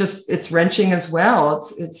 It's wrenching as well.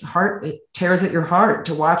 It's heart, it tears at your heart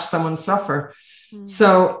to watch someone suffer. Mm-hmm.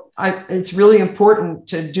 So it's really important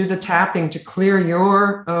to do the tapping to clear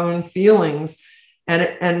your own feelings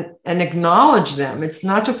and acknowledge them. It's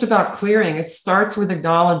not just about clearing. It starts with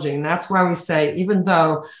acknowledging. That's why we say, even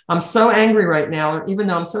though I'm so angry right now, or even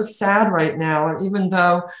though I'm so sad right now, or even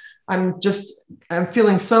though I'm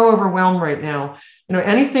feeling so overwhelmed right now,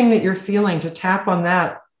 anything that you're feeling, to tap on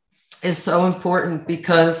that is so important,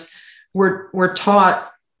 because we're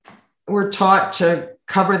taught to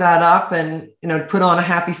cover that up and, put on a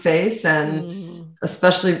happy face and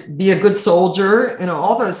especially be a good soldier,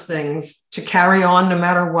 all those things, to carry on no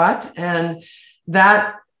matter what. And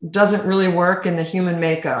that doesn't really work in the human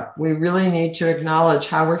makeup. We really need to acknowledge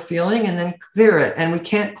how we're feeling and then clear it. And we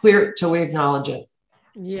can't clear it till we acknowledge it.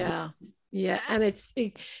 Yeah. Yeah. And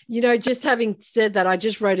just having said that, I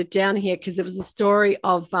just wrote it down here because it was a story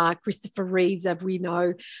of Christopher Reeves, as we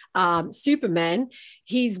know, Superman.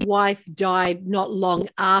 His wife died not long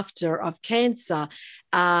after of cancer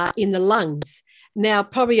in the lungs. Now,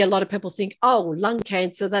 probably a lot of people think, oh, lung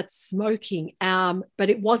cancer, that's smoking. But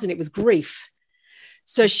it wasn't, it was grief.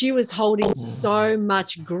 So she was holding so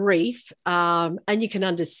much grief. And you can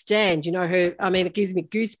understand, you know, her, I mean, it gives me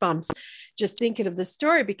goosebumps just thinking of the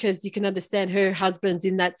story, because you can understand her husband's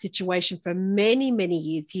in that situation for many, many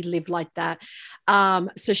years. He lived like that.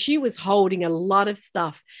 So she was holding a lot of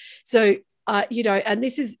stuff. So, you know, and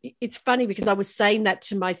it's funny because I was saying that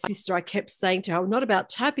to my sister. I kept saying to her, not about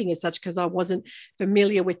tapping as such, because I wasn't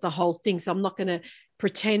familiar with the whole thing. So I'm not going to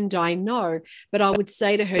pretend I know, but I would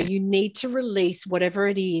say to her, you need to release whatever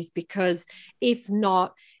it is, because if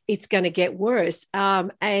not, it's going to get worse.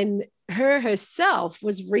 And her herself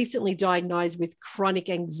was recently diagnosed with chronic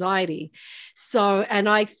anxiety. So, and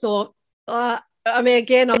I thought, I mean,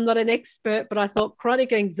 again, I'm not an expert, but I thought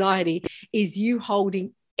chronic anxiety is you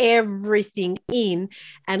holding everything in.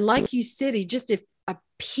 And like you said, just if a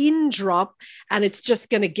pin drop, and it's just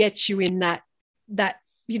going to get you in that,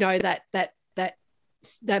 you know,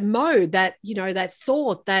 that mode, that, you know, that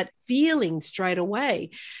thought, that feeling straight away.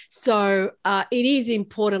 So it is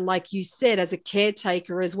important, like you said, as a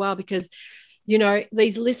caretaker as well, because, you know,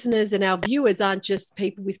 these listeners and our viewers aren't just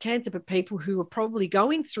people with cancer, but people who are probably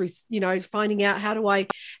going through, you know, finding out how do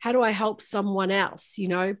I help someone else, you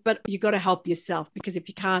know, but you got to help yourself, because if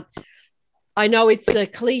you can't, I know it's a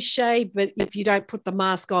cliche, but if you don't put the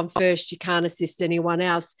mask on first, you can't assist anyone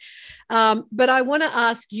else. But I want to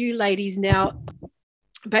ask you ladies now,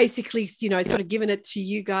 basically, you know, sort of giving it to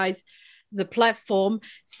you guys, the platform.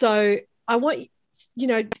 So I want, you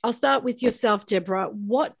know, I'll start with yourself, Deborah.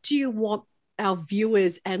 What do you want our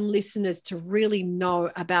viewers and listeners to really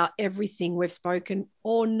know about everything we've spoken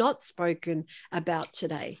or not spoken about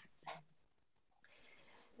today?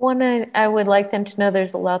 One, I would like them to know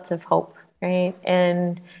there's lots of hope, right?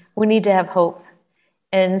 And we need to have hope.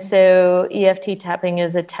 And so EFT tapping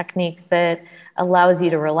is a technique that allows you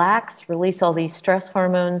to relax, release all these stress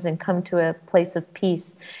hormones, and come to a place of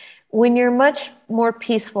peace. When you're much more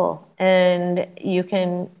peaceful and you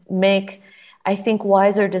can make, I think,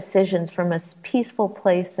 wiser decisions from a peaceful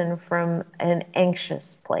place and from an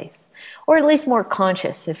anxious place, or at least more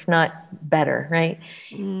conscious, if not better, right?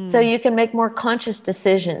 So you can make more conscious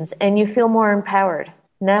decisions and you feel more empowered.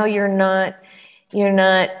 Now you're not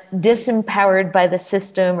disempowered by the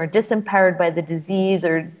system, or disempowered by the disease,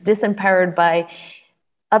 or disempowered by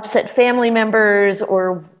upset family members,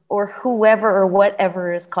 or whoever or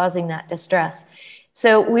whatever is causing that distress.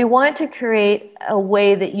 So we want to create a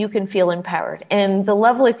way that you can feel empowered. And the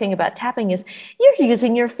lovely thing about tapping is you're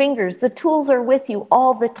using your fingers. The tools are with you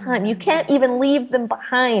all the time. You can't even leave them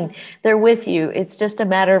behind. They're with you. It's just a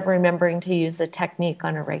matter of remembering to use the technique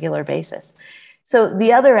on a regular basis. So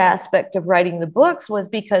the other aspect of writing the books was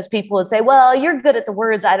because people would say, well, you're good at the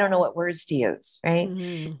words. I don't know what words to use, right?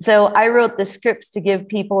 Mm-hmm. So I wrote the scripts to give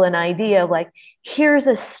people an idea, like, here's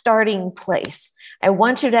a starting place. I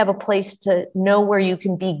want you to have a place to know where you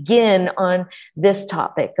can begin on this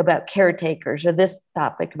topic about caretakers, or this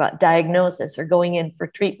topic about diagnosis, or going in for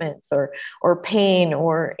treatments, or pain,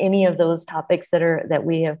 or any of those topics that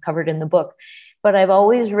we have covered in the book. But I've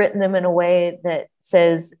always written them in a way that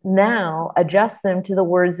says, now adjust them to the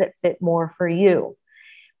words that fit more for you.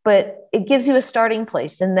 But it gives you a starting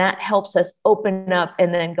place, and that helps us open up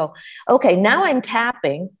and then go, okay, now I'm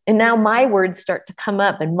tapping, and now my words start to come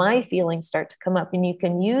up and my feelings start to come up. And you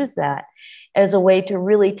can use that as a way to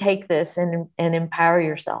really take this and empower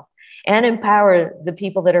yourself and empower the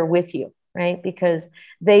people that are with you, right? Because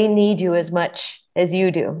they need you as much as you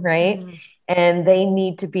do, right? Mm-hmm. And they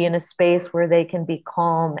need to be in a space where they can be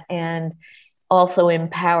calm and also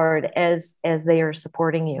empowered as they are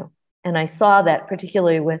supporting you. And I saw that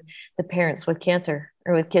particularly with the parents with cancer,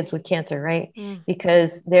 or with kids with cancer, right? Mm.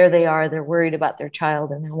 Because there they are, they're worried about their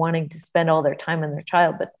child and they're wanting to spend all their time on their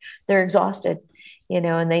child, but they're exhausted, you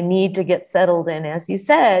know, and they need to get settled. And as you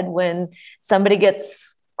said, when somebody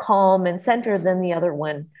gets calm and centered, then the other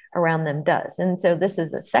one around them does. And so this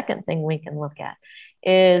is a second thing we can look at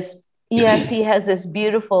is EFT has this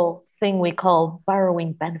beautiful thing we call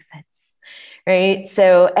borrowing benefits, right?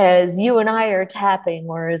 So as you and I are tapping,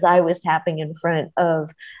 or as I was tapping in front of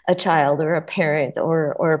a child or a parent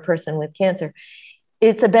or a person with cancer,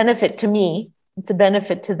 it's a benefit to me, it's a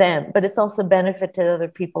benefit to them, but it's also a benefit to other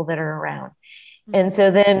people that are around. Mm-hmm. And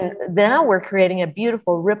so then now we're creating a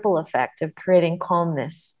beautiful ripple effect of creating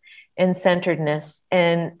calmness and centeredness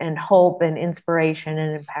and hope and inspiration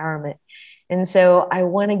and empowerment. And so I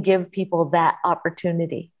want to give people that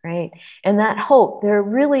opportunity, right? And that hope. There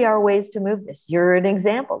really are ways to move this. You're an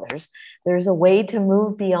example. There's a way to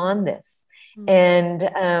move beyond this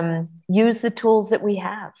and use the tools that we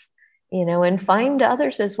have. and find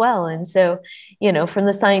others as well. And so, from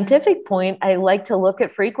the scientific point, I like to look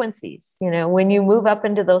at frequencies. When you move up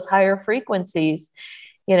into those higher frequencies,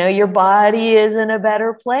 your body is in a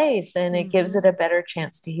better place and it gives it a better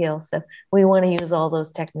chance to heal. So we want to use all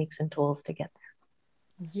those techniques and tools to get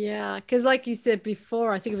there. Yeah, because like you said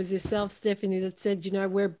before, I think it was yourself, Stephanie, that said,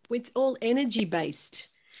 it's all energy based.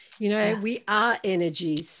 Yes. We are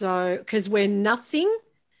energy. So, because we're nothing.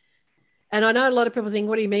 And I know a lot of people think,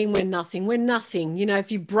 what do you mean we're nothing? We're nothing.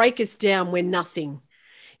 If you break us down, we're nothing.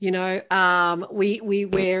 We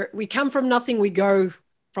come from nothing, we go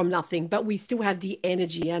from nothing, but we still have the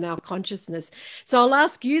energy and our consciousness. So I'll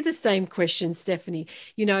ask you the same question, Stephanie.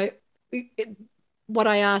 What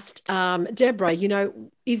I asked Deborah,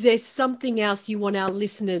 is there something else you want our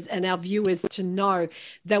listeners and our viewers to know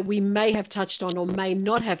that we may have touched on or may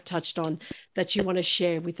not have touched on that you want to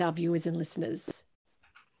share with our viewers and listeners?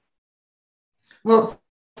 Well,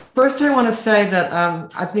 first, I want to say that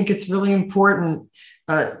I think it's really important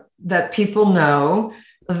that people know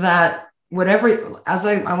that I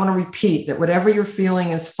want to repeat that whatever you're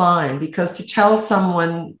feeling is fine, because to tell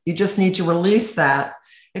someone you just need to release that,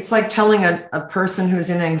 it's like telling a person who's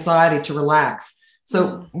in anxiety to relax.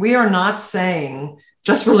 So we are not saying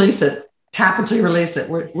just release it, tap until you release it.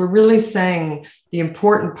 We're really saying the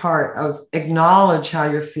important part of acknowledge how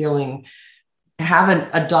you're feeling. Have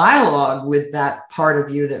a dialogue with that part of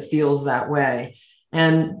you that feels that way,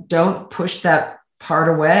 and don't push that part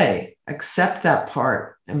away. Accept that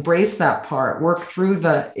part, embrace that part, work through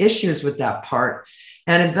the issues with that part.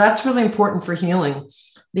 And that's really important for healing.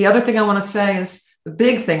 The other thing I want to say is, the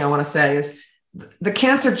big thing I want to say is, the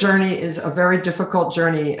cancer journey is a very difficult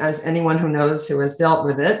journey, as anyone who knows who has dealt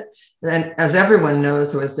with it, and as everyone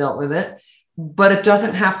knows who has dealt with it, but it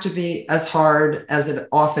doesn't have to be as hard as it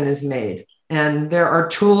often is made. And there are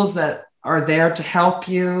tools that are there to help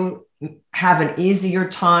you have an easier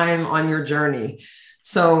time on your journey.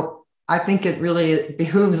 So I think it really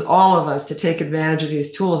behooves all of us to take advantage of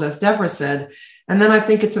these tools, as Deborah said. And then I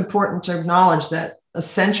think it's important to acknowledge that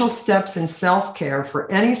essential steps in self-care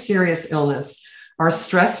for any serious illness are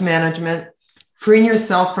stress management, freeing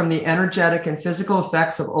yourself from the energetic and physical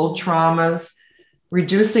effects of old traumas,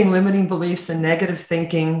 reducing limiting beliefs and negative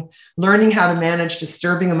thinking, learning how to manage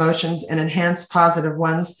disturbing emotions and enhance positive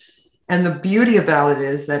ones. And the beauty about it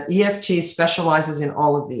is that EFT specializes in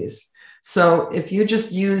all of these. So if you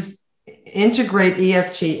just integrate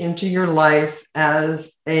EFT into your life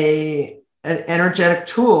as an energetic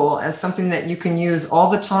tool, as something that you can use all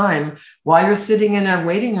the time while you're sitting in a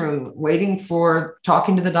waiting room, waiting for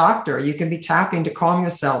talking to the doctor, you can be tapping to calm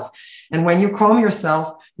yourself. And when you calm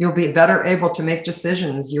yourself, you'll be better able to make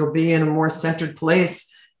decisions. You'll be in a more centered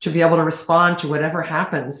place to be able to respond to whatever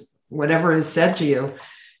happens, whatever is said to you.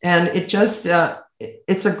 And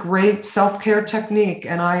it's a great self-care technique.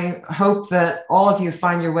 And I hope that all of you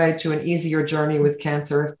find your way to an easier journey with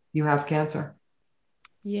cancer if you have cancer.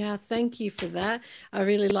 Yeah, thank you for that. I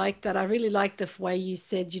really like that. I really like the way you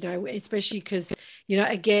said, especially because,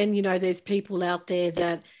 again, there's people out there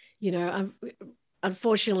that,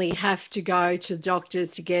 unfortunately have to go to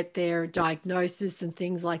doctors to get their diagnosis and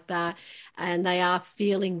things like that. And they are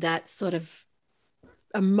feeling that sort of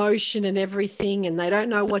emotion and everything, and they don't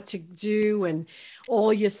know what to do. And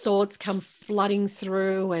all your thoughts come flooding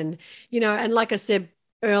through. And, and like I said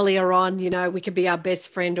earlier on, we can be our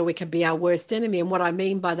best friend or we can be our worst enemy. And what I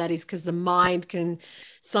mean by that is because the mind can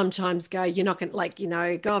sometimes go, you're not going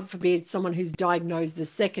to, God forbid, someone who's diagnosed the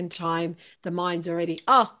second time, the mind's already,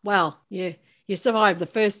 oh, well, yeah. You survived the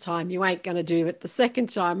first time, you ain't going to do it the second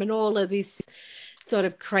time, and all of this sort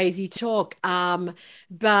of crazy talk.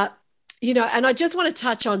 But, and I just want to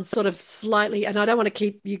touch on sort of slightly, and I don't want to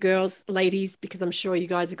keep you girls, ladies, because I'm sure you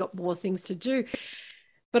guys have got more things to do.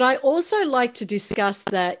 But I also like to discuss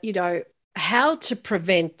that, how to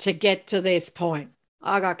prevent to get to this point.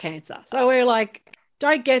 I got cancer. So we're like,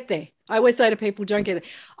 don't get there. I always say to people, don't get it.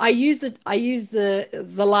 I use the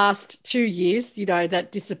last 2 years,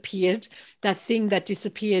 that disappeared, that thing that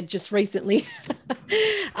disappeared just recently.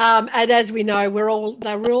 And as we know, we're all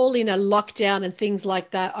in a lockdown and things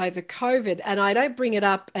like that over COVID. And I don't bring it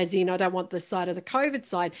up as in I don't want the side of the COVID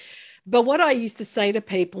side. But what I used to say to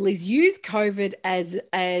people is use COVID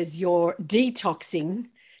as your detoxing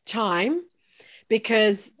time,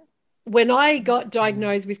 because when I got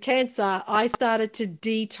diagnosed with cancer, I started to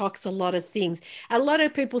detox a lot of things. A lot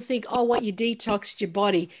of people think, oh, what, you detoxed your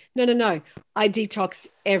body. No. I detoxed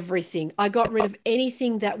everything. I got rid of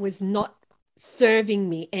anything that was not serving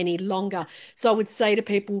me any longer. So I would say to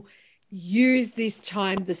people, use this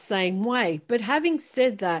time the same way. But having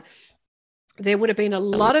said that, there would have been a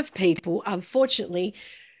lot of people, unfortunately,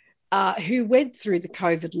 who went through the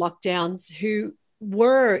COVID lockdowns, who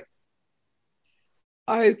were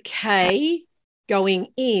okay going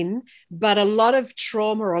in, but a lot of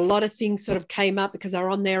trauma or a lot of things sort of came up because they're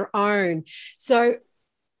on their own. So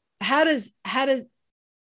how does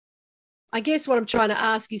I guess what I'm trying to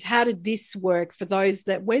ask is, how did this work for those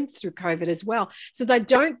that went through COVID as well, so they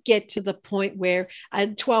don't get to the point where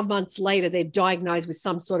 12 months later they're diagnosed with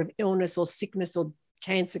some sort of illness or sickness or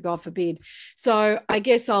cancer, God forbid. So I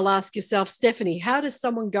guess I'll ask yourself, Stephanie, how does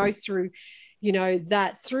someone go through,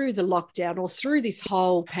 that through the lockdown or through this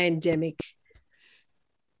whole pandemic,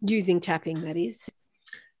 using tapping, that is?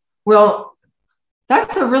 Well,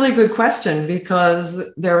 that's a really good question,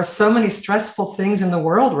 because there are so many stressful things in the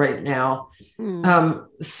world right now.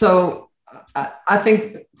 So I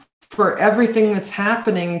think for everything that's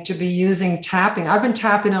happening, to be using tapping. I've been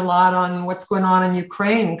tapping a lot on what's going on in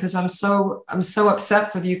Ukraine, because I'm so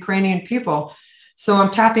upset for the Ukrainian people. So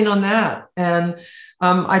I'm tapping on that. And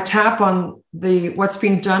I tap on what's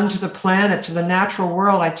being done to the planet, to the natural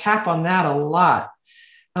world. I tap on that a lot.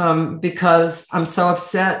 Because I'm so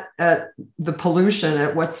upset at the pollution,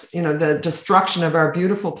 at the destruction of our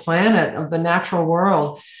beautiful planet, of the natural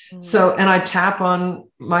world. So, and I tap on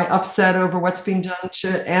my upset over what's being done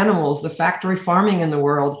to animals, the factory farming in the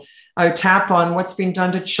world. I tap on what's being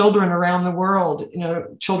done to children around the world,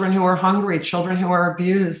 children who are hungry, children who are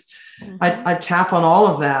abused. I tap on all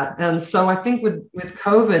of that. And so I think with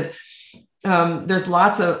COVID, there's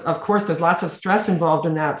lots of stress involved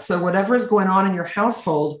in that. So whatever is going on in your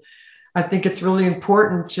household, I think it's really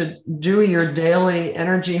important to do your daily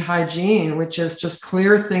energy hygiene, which is just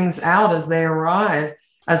clear things out as they arise,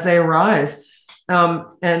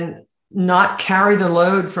 and not carry the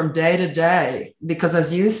load from day to day. Because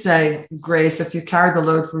as you say, Grace, if you carry the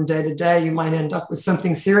load from day to day, you might end up with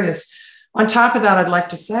something serious. On top of that, I'd like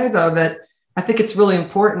to say, though, that I think it's really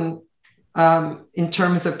important in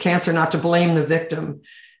terms of cancer, not to blame the victim.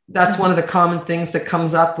 That's one of the common things that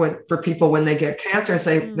comes up for people when they get cancer.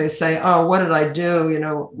 They say, oh, what did I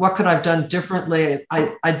do? What could I have done differently?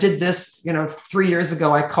 I did this, 3 years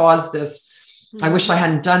ago, I caused this. I wish I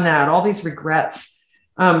hadn't done that. All these regrets.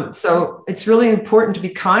 So it's really important to be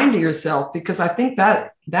kind to yourself, because I think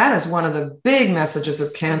that is one of the big messages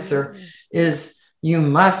of cancer is you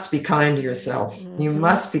must be kind to yourself. You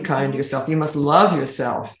must be kind to yourself. You must love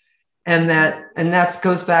yourself. And that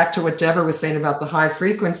goes back to what Deborah was saying about the high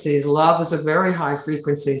frequencies. Love is a very high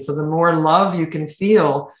frequency. So the more love you can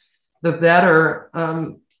feel, the better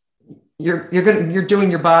you're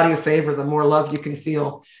doing your body a favor, the more love you can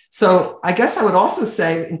feel. So I guess I would also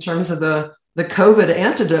say, in terms of the COVID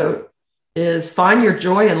antidote, is find your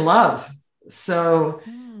joy in love. So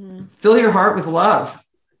fill your heart with love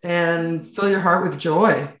and fill your heart with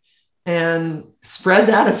joy, and spread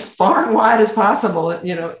that as far and wide as possible.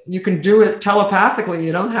 You can do it telepathically.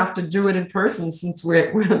 You don't have to do it in person, since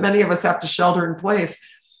many of us have to shelter in place.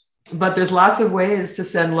 But there's lots of ways to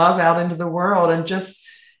send love out into the world, and just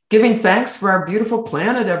giving thanks for our beautiful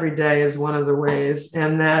planet every day is one of the ways.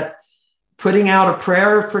 And that putting out a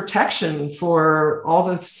prayer of protection for all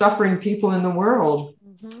the suffering people in the world.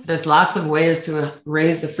 There's lots of ways to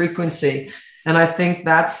raise the frequency. And I think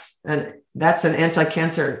that's an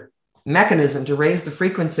anti-cancer mechanism, to raise the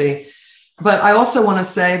frequency. But I also want to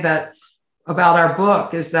say that about our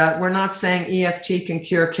book is that we're not saying EFT can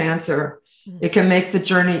cure cancer. It can make the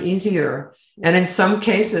journey easier. And in some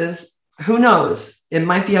cases, who knows, it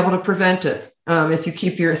might be able to prevent it. If you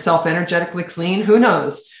keep yourself energetically clean, who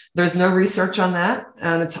knows? There's no research on that.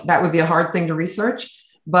 And that would be a hard thing to research.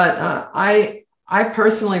 But I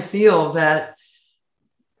personally feel that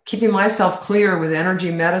keeping myself clear with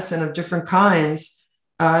energy medicine of different kinds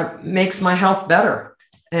makes my health better.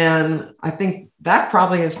 And I think that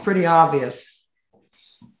probably is pretty obvious.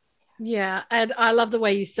 Yeah. And I love the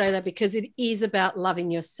way you say that, because it is about loving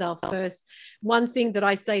yourself first. One thing that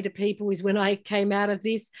I say to people is, when I came out of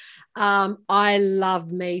this, I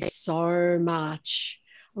love me so much.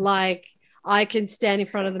 Like, I can stand in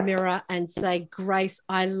front of the mirror and say, Grace,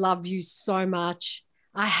 I love you so much.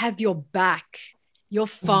 I have your back. You're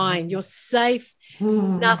fine. You're safe.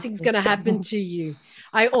 Nothing's going to happen to you.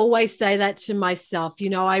 I always say that to myself.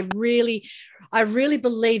 I really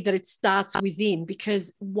believe that it starts within,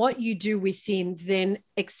 because what you do within then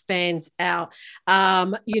expands out.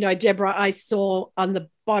 Deborah, I saw on the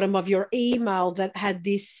bottom of your email that had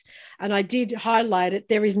this, and I did highlight it.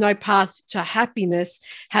 There is no path to happiness.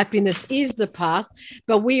 Happiness is the path.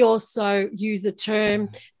 But we also use a term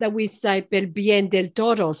that we say, per bien del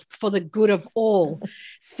todos, for the good of all.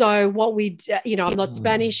 So what we, I'm not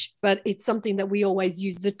Spanish, but it's something that we always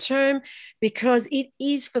use the term because it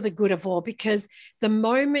is for the good of all. Because the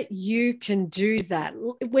moment you can do that,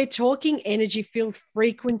 we're talking energy fields,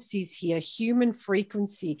 frequencies here, human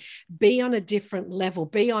frequency, be on a different level,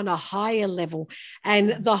 be on a higher level.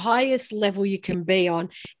 And the highest level you can be on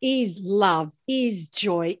is love, is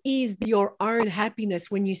joy, is your own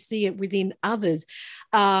happiness when you see it within others.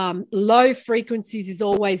 Low frequencies is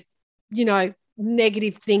always,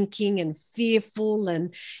 negative thinking and fearful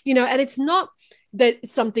and it's not that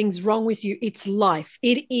something's wrong with you. It's life.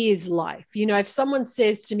 It is life. If someone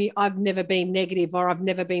says to me, I've never been negative or I've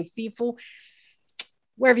never been fearful,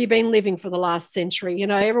 where have you been living for the last century?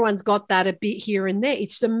 Everyone's got that a bit here and there.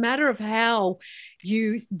 It's the matter of how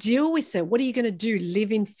you deal with it. What are you going to do?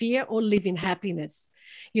 Live in fear or live in happiness?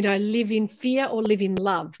 Live in fear or live in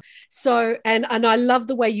love. So, and I love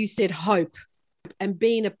the way you said hope and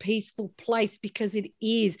be in a peaceful place, because it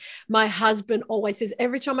is. My husband always says,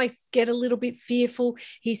 every time I get a little bit fearful,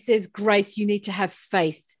 he says, Grace, you need to have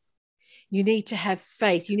faith. You need to have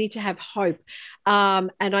faith. You need to have hope.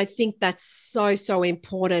 And I think that's so, so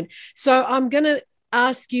important. So I'm going to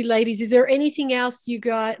ask you, ladies, is there anything else you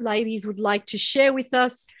guys, ladies, would like to share with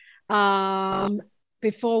us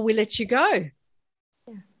before we let you go?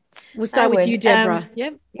 We'll start with you, Deborah.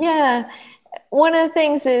 Yep. Yeah. One of the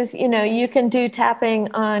things is, you can do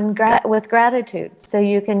tapping on with gratitude. So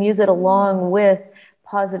you can use it along with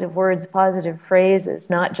positive words, positive phrases,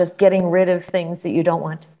 not just getting rid of things that you don't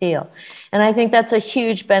want to feel. And I think that's a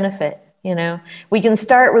huge benefit. We can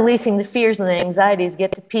start releasing the fears and the anxieties,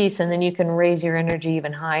 get to peace, and then you can raise your energy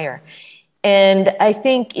even higher. And I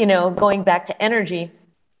think, going back to energy,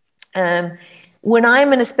 when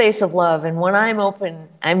I'm in a space of love and when I'm open,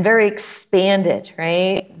 I'm very expanded,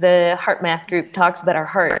 right? The Heart Math group talks about our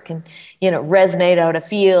heart can, resonate out a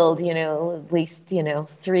field, at least, 10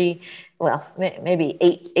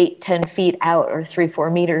 feet out or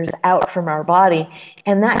 3-4 meters out from our body.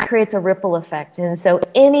 And that creates a ripple effect. And so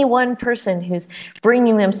any one person who's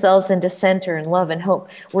bringing themselves into center and love and hope,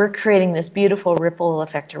 we're creating this beautiful ripple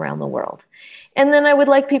effect around the world. And then I would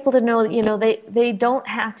like people to know that, they don't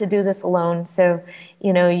have to do this alone. So,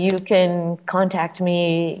 you can contact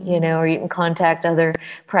me, or you can contact other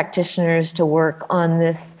practitioners to work on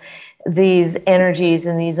these energies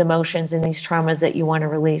and these emotions and these traumas that you want to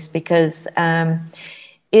release, because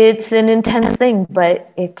it's an intense thing, but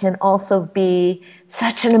it can also be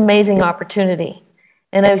such an amazing opportunity.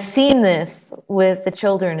 And I've seen this with the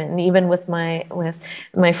children, and even with my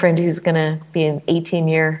friend who's going to be an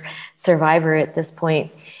 18-year survivor at this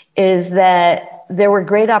point, is that there were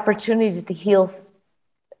great opportunities to heal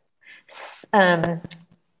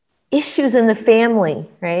issues in the family,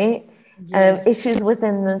 right? Yes. Issues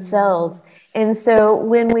within themselves. And so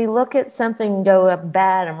when we look at something go up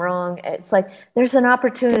bad and wrong, it's like there's an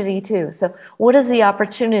opportunity too. So what is the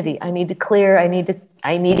opportunity? I need to clear. I need to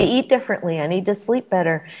eat differently. I need to sleep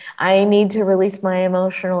better. I need to release my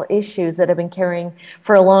emotional issues that I've been carrying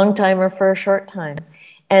for a long time or for a short time.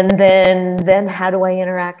 And then how do I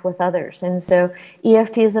interact with others? And so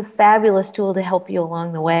EFT is a fabulous tool to help you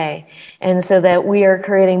along the way. And so that we are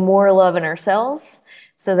creating more love in ourselves,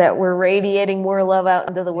 so that we're radiating more love out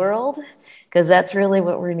into the world, because that's really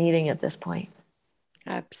what we're needing at this point.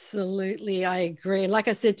 Absolutely. I agree. Like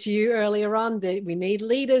I said to you earlier on, that we need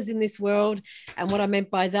leaders in this world. And what I meant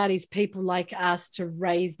by that is people like us to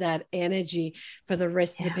raise that energy for the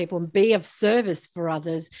rest of the people and be of service for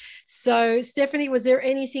others. So, Stephanie, was there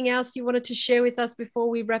anything else you wanted to share with us before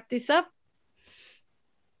we wrap this up?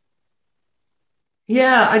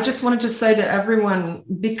 Yeah, I just wanted to say to everyone,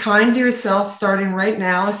 be kind to yourself starting right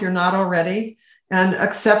now if you're not already, and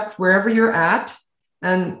accept wherever you're at.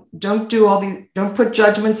 And don't put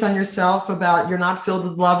judgments on yourself about you're not filled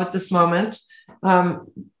with love at this moment.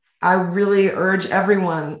 I really urge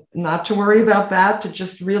everyone not to worry about that, to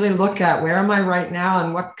just really look at where am I right now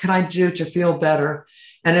and what can I do to feel better?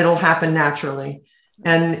 And it'll happen naturally.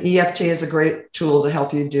 And EFT is a great tool to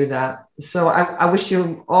help you do that. So I wish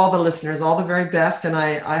you, all the listeners, all the very best. And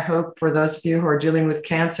I hope for those of you who are dealing with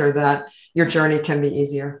cancer that your journey can be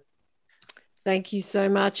easier. Thank you so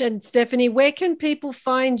much. And Stephanie, where can people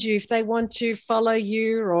find you if they want to follow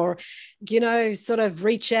you or, sort of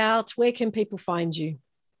reach out? Where can people find you?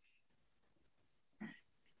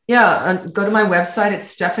 Yeah, go to my website.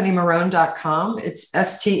 It's stephaniemarone.com. It's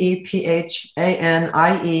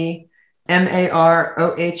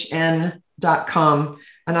STEPHANIEMAROHN.com.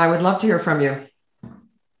 And I would love to hear from you.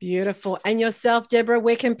 Beautiful. And yourself, Deborah,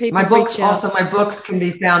 where can people my books reach out? Also, my books can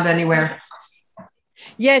be found anywhere.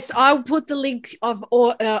 Yes, I'll put the link of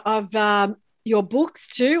your books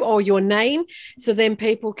too, or your name, so then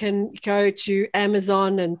people can go to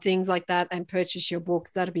Amazon and things like that and purchase your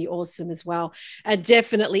books. That'd be awesome as well. And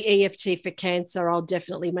definitely EFT for Cancer. I'll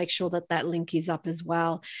definitely make sure that link is up as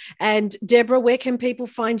well. And Deborah, where can people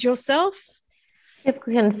find yourself?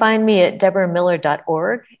 People can find me at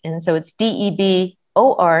deborahmiller.org. And so it's DEBORAH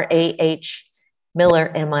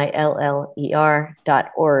Miller,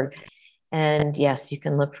 MILLER.org. And yes, you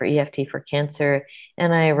can look for EFT for Cancer.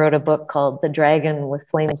 And I wrote a book called The Dragon with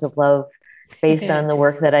Flames of Love, based on the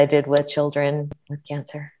work that I did with children with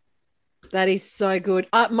cancer. That is so good.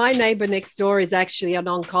 My neighbor next door is actually an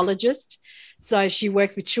oncologist. So she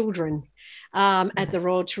works with children at the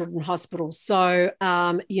Royal Children's Hospital. So,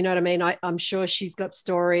 you know what I mean? I'm sure she's got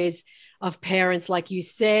stories of parents, like you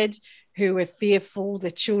said, who are fearful,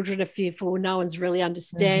 the children are fearful, no one's really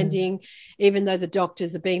understanding, even though the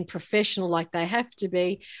doctors are being professional like they have to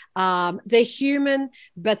be. They're human,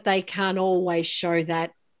 but they can't always show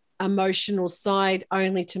that emotional side,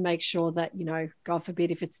 only to make sure that, you know, God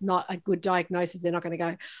forbid, if it's not a good diagnosis, they're not going to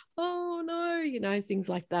go, oh no, you know, things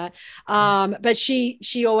like that. But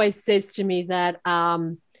she always says to me that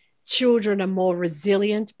children are more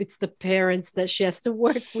resilient. It's the parents that she has to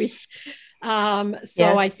work with. Yes.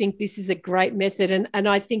 I think this is a great method, and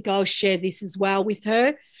I think I'll share this as well with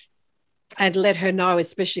her and let her know,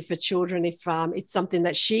 especially for children, if it's something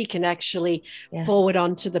that she can actually forward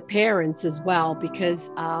on to the parents as well, because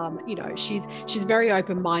you know, she's very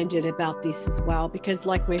open-minded about this as well, because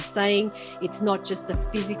like we're saying, it's not just the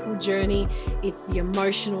physical journey, it's the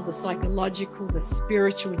emotional, the psychological, the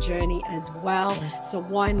spiritual journey as well. So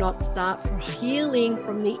why not start from healing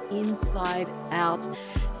from the inside out?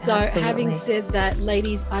 So having said that,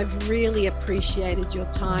 ladies, I've really appreciated your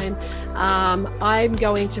time. I'm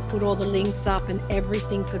going to put all the links up and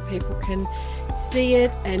everything so people can see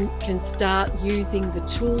it and can start using the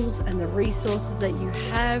tools and the resources that you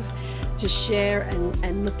have to share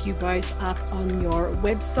and look you both up on your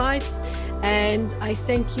websites. And I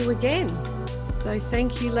thank you again. So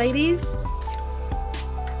thank you, ladies.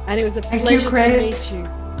 And it was a pleasure to meet you.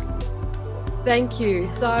 Thank you.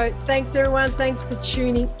 So thanks, everyone. Thanks for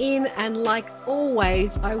tuning in. And like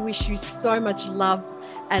always, I wish you so much love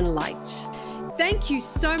and light. Thank you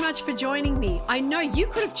so much for joining me. I know you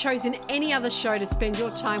could have chosen any other show to spend your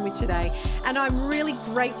time with today, and I'm really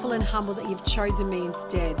grateful and humble that you've chosen me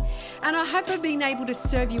instead. And I hope I've been able to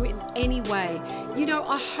serve you in any way. You know,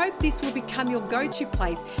 I hope this will become your go-to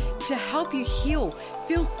place to help you heal,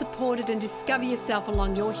 feel supported, and discover yourself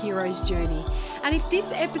along your hero's journey. And if this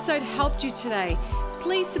episode helped you today,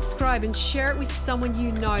 please subscribe and share it with someone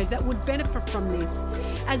you know that would benefit from this.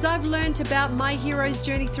 As I've learned about my hero's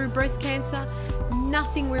journey through breast cancer,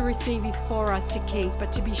 nothing we receive is for us to keep,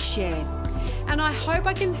 but to be shared. And I hope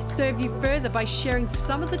I can serve you further by sharing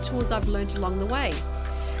some of the tools I've learned along the way.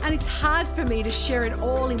 And it's hard for me to share it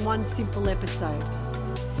all in one simple episode.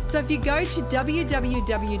 So if you go to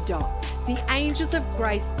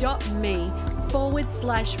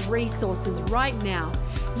www.theangelsofgrace.me/resources right now,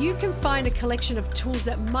 you can find a collection of tools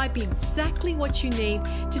that might be exactly what you need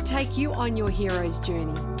to take you on your hero's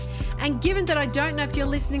journey. And given that I don't know if you're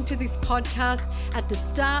listening to this podcast at the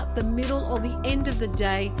start, the middle, or the end of the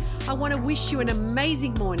day, I want to wish you an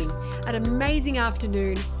amazing morning, an amazing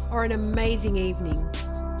afternoon, or an amazing evening.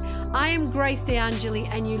 I am Grace DeAngeli,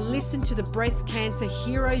 and you listen to the Breast Cancer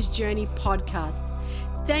Hero's Journey podcast.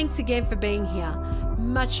 Thanks again for being here.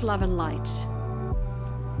 Much love and light.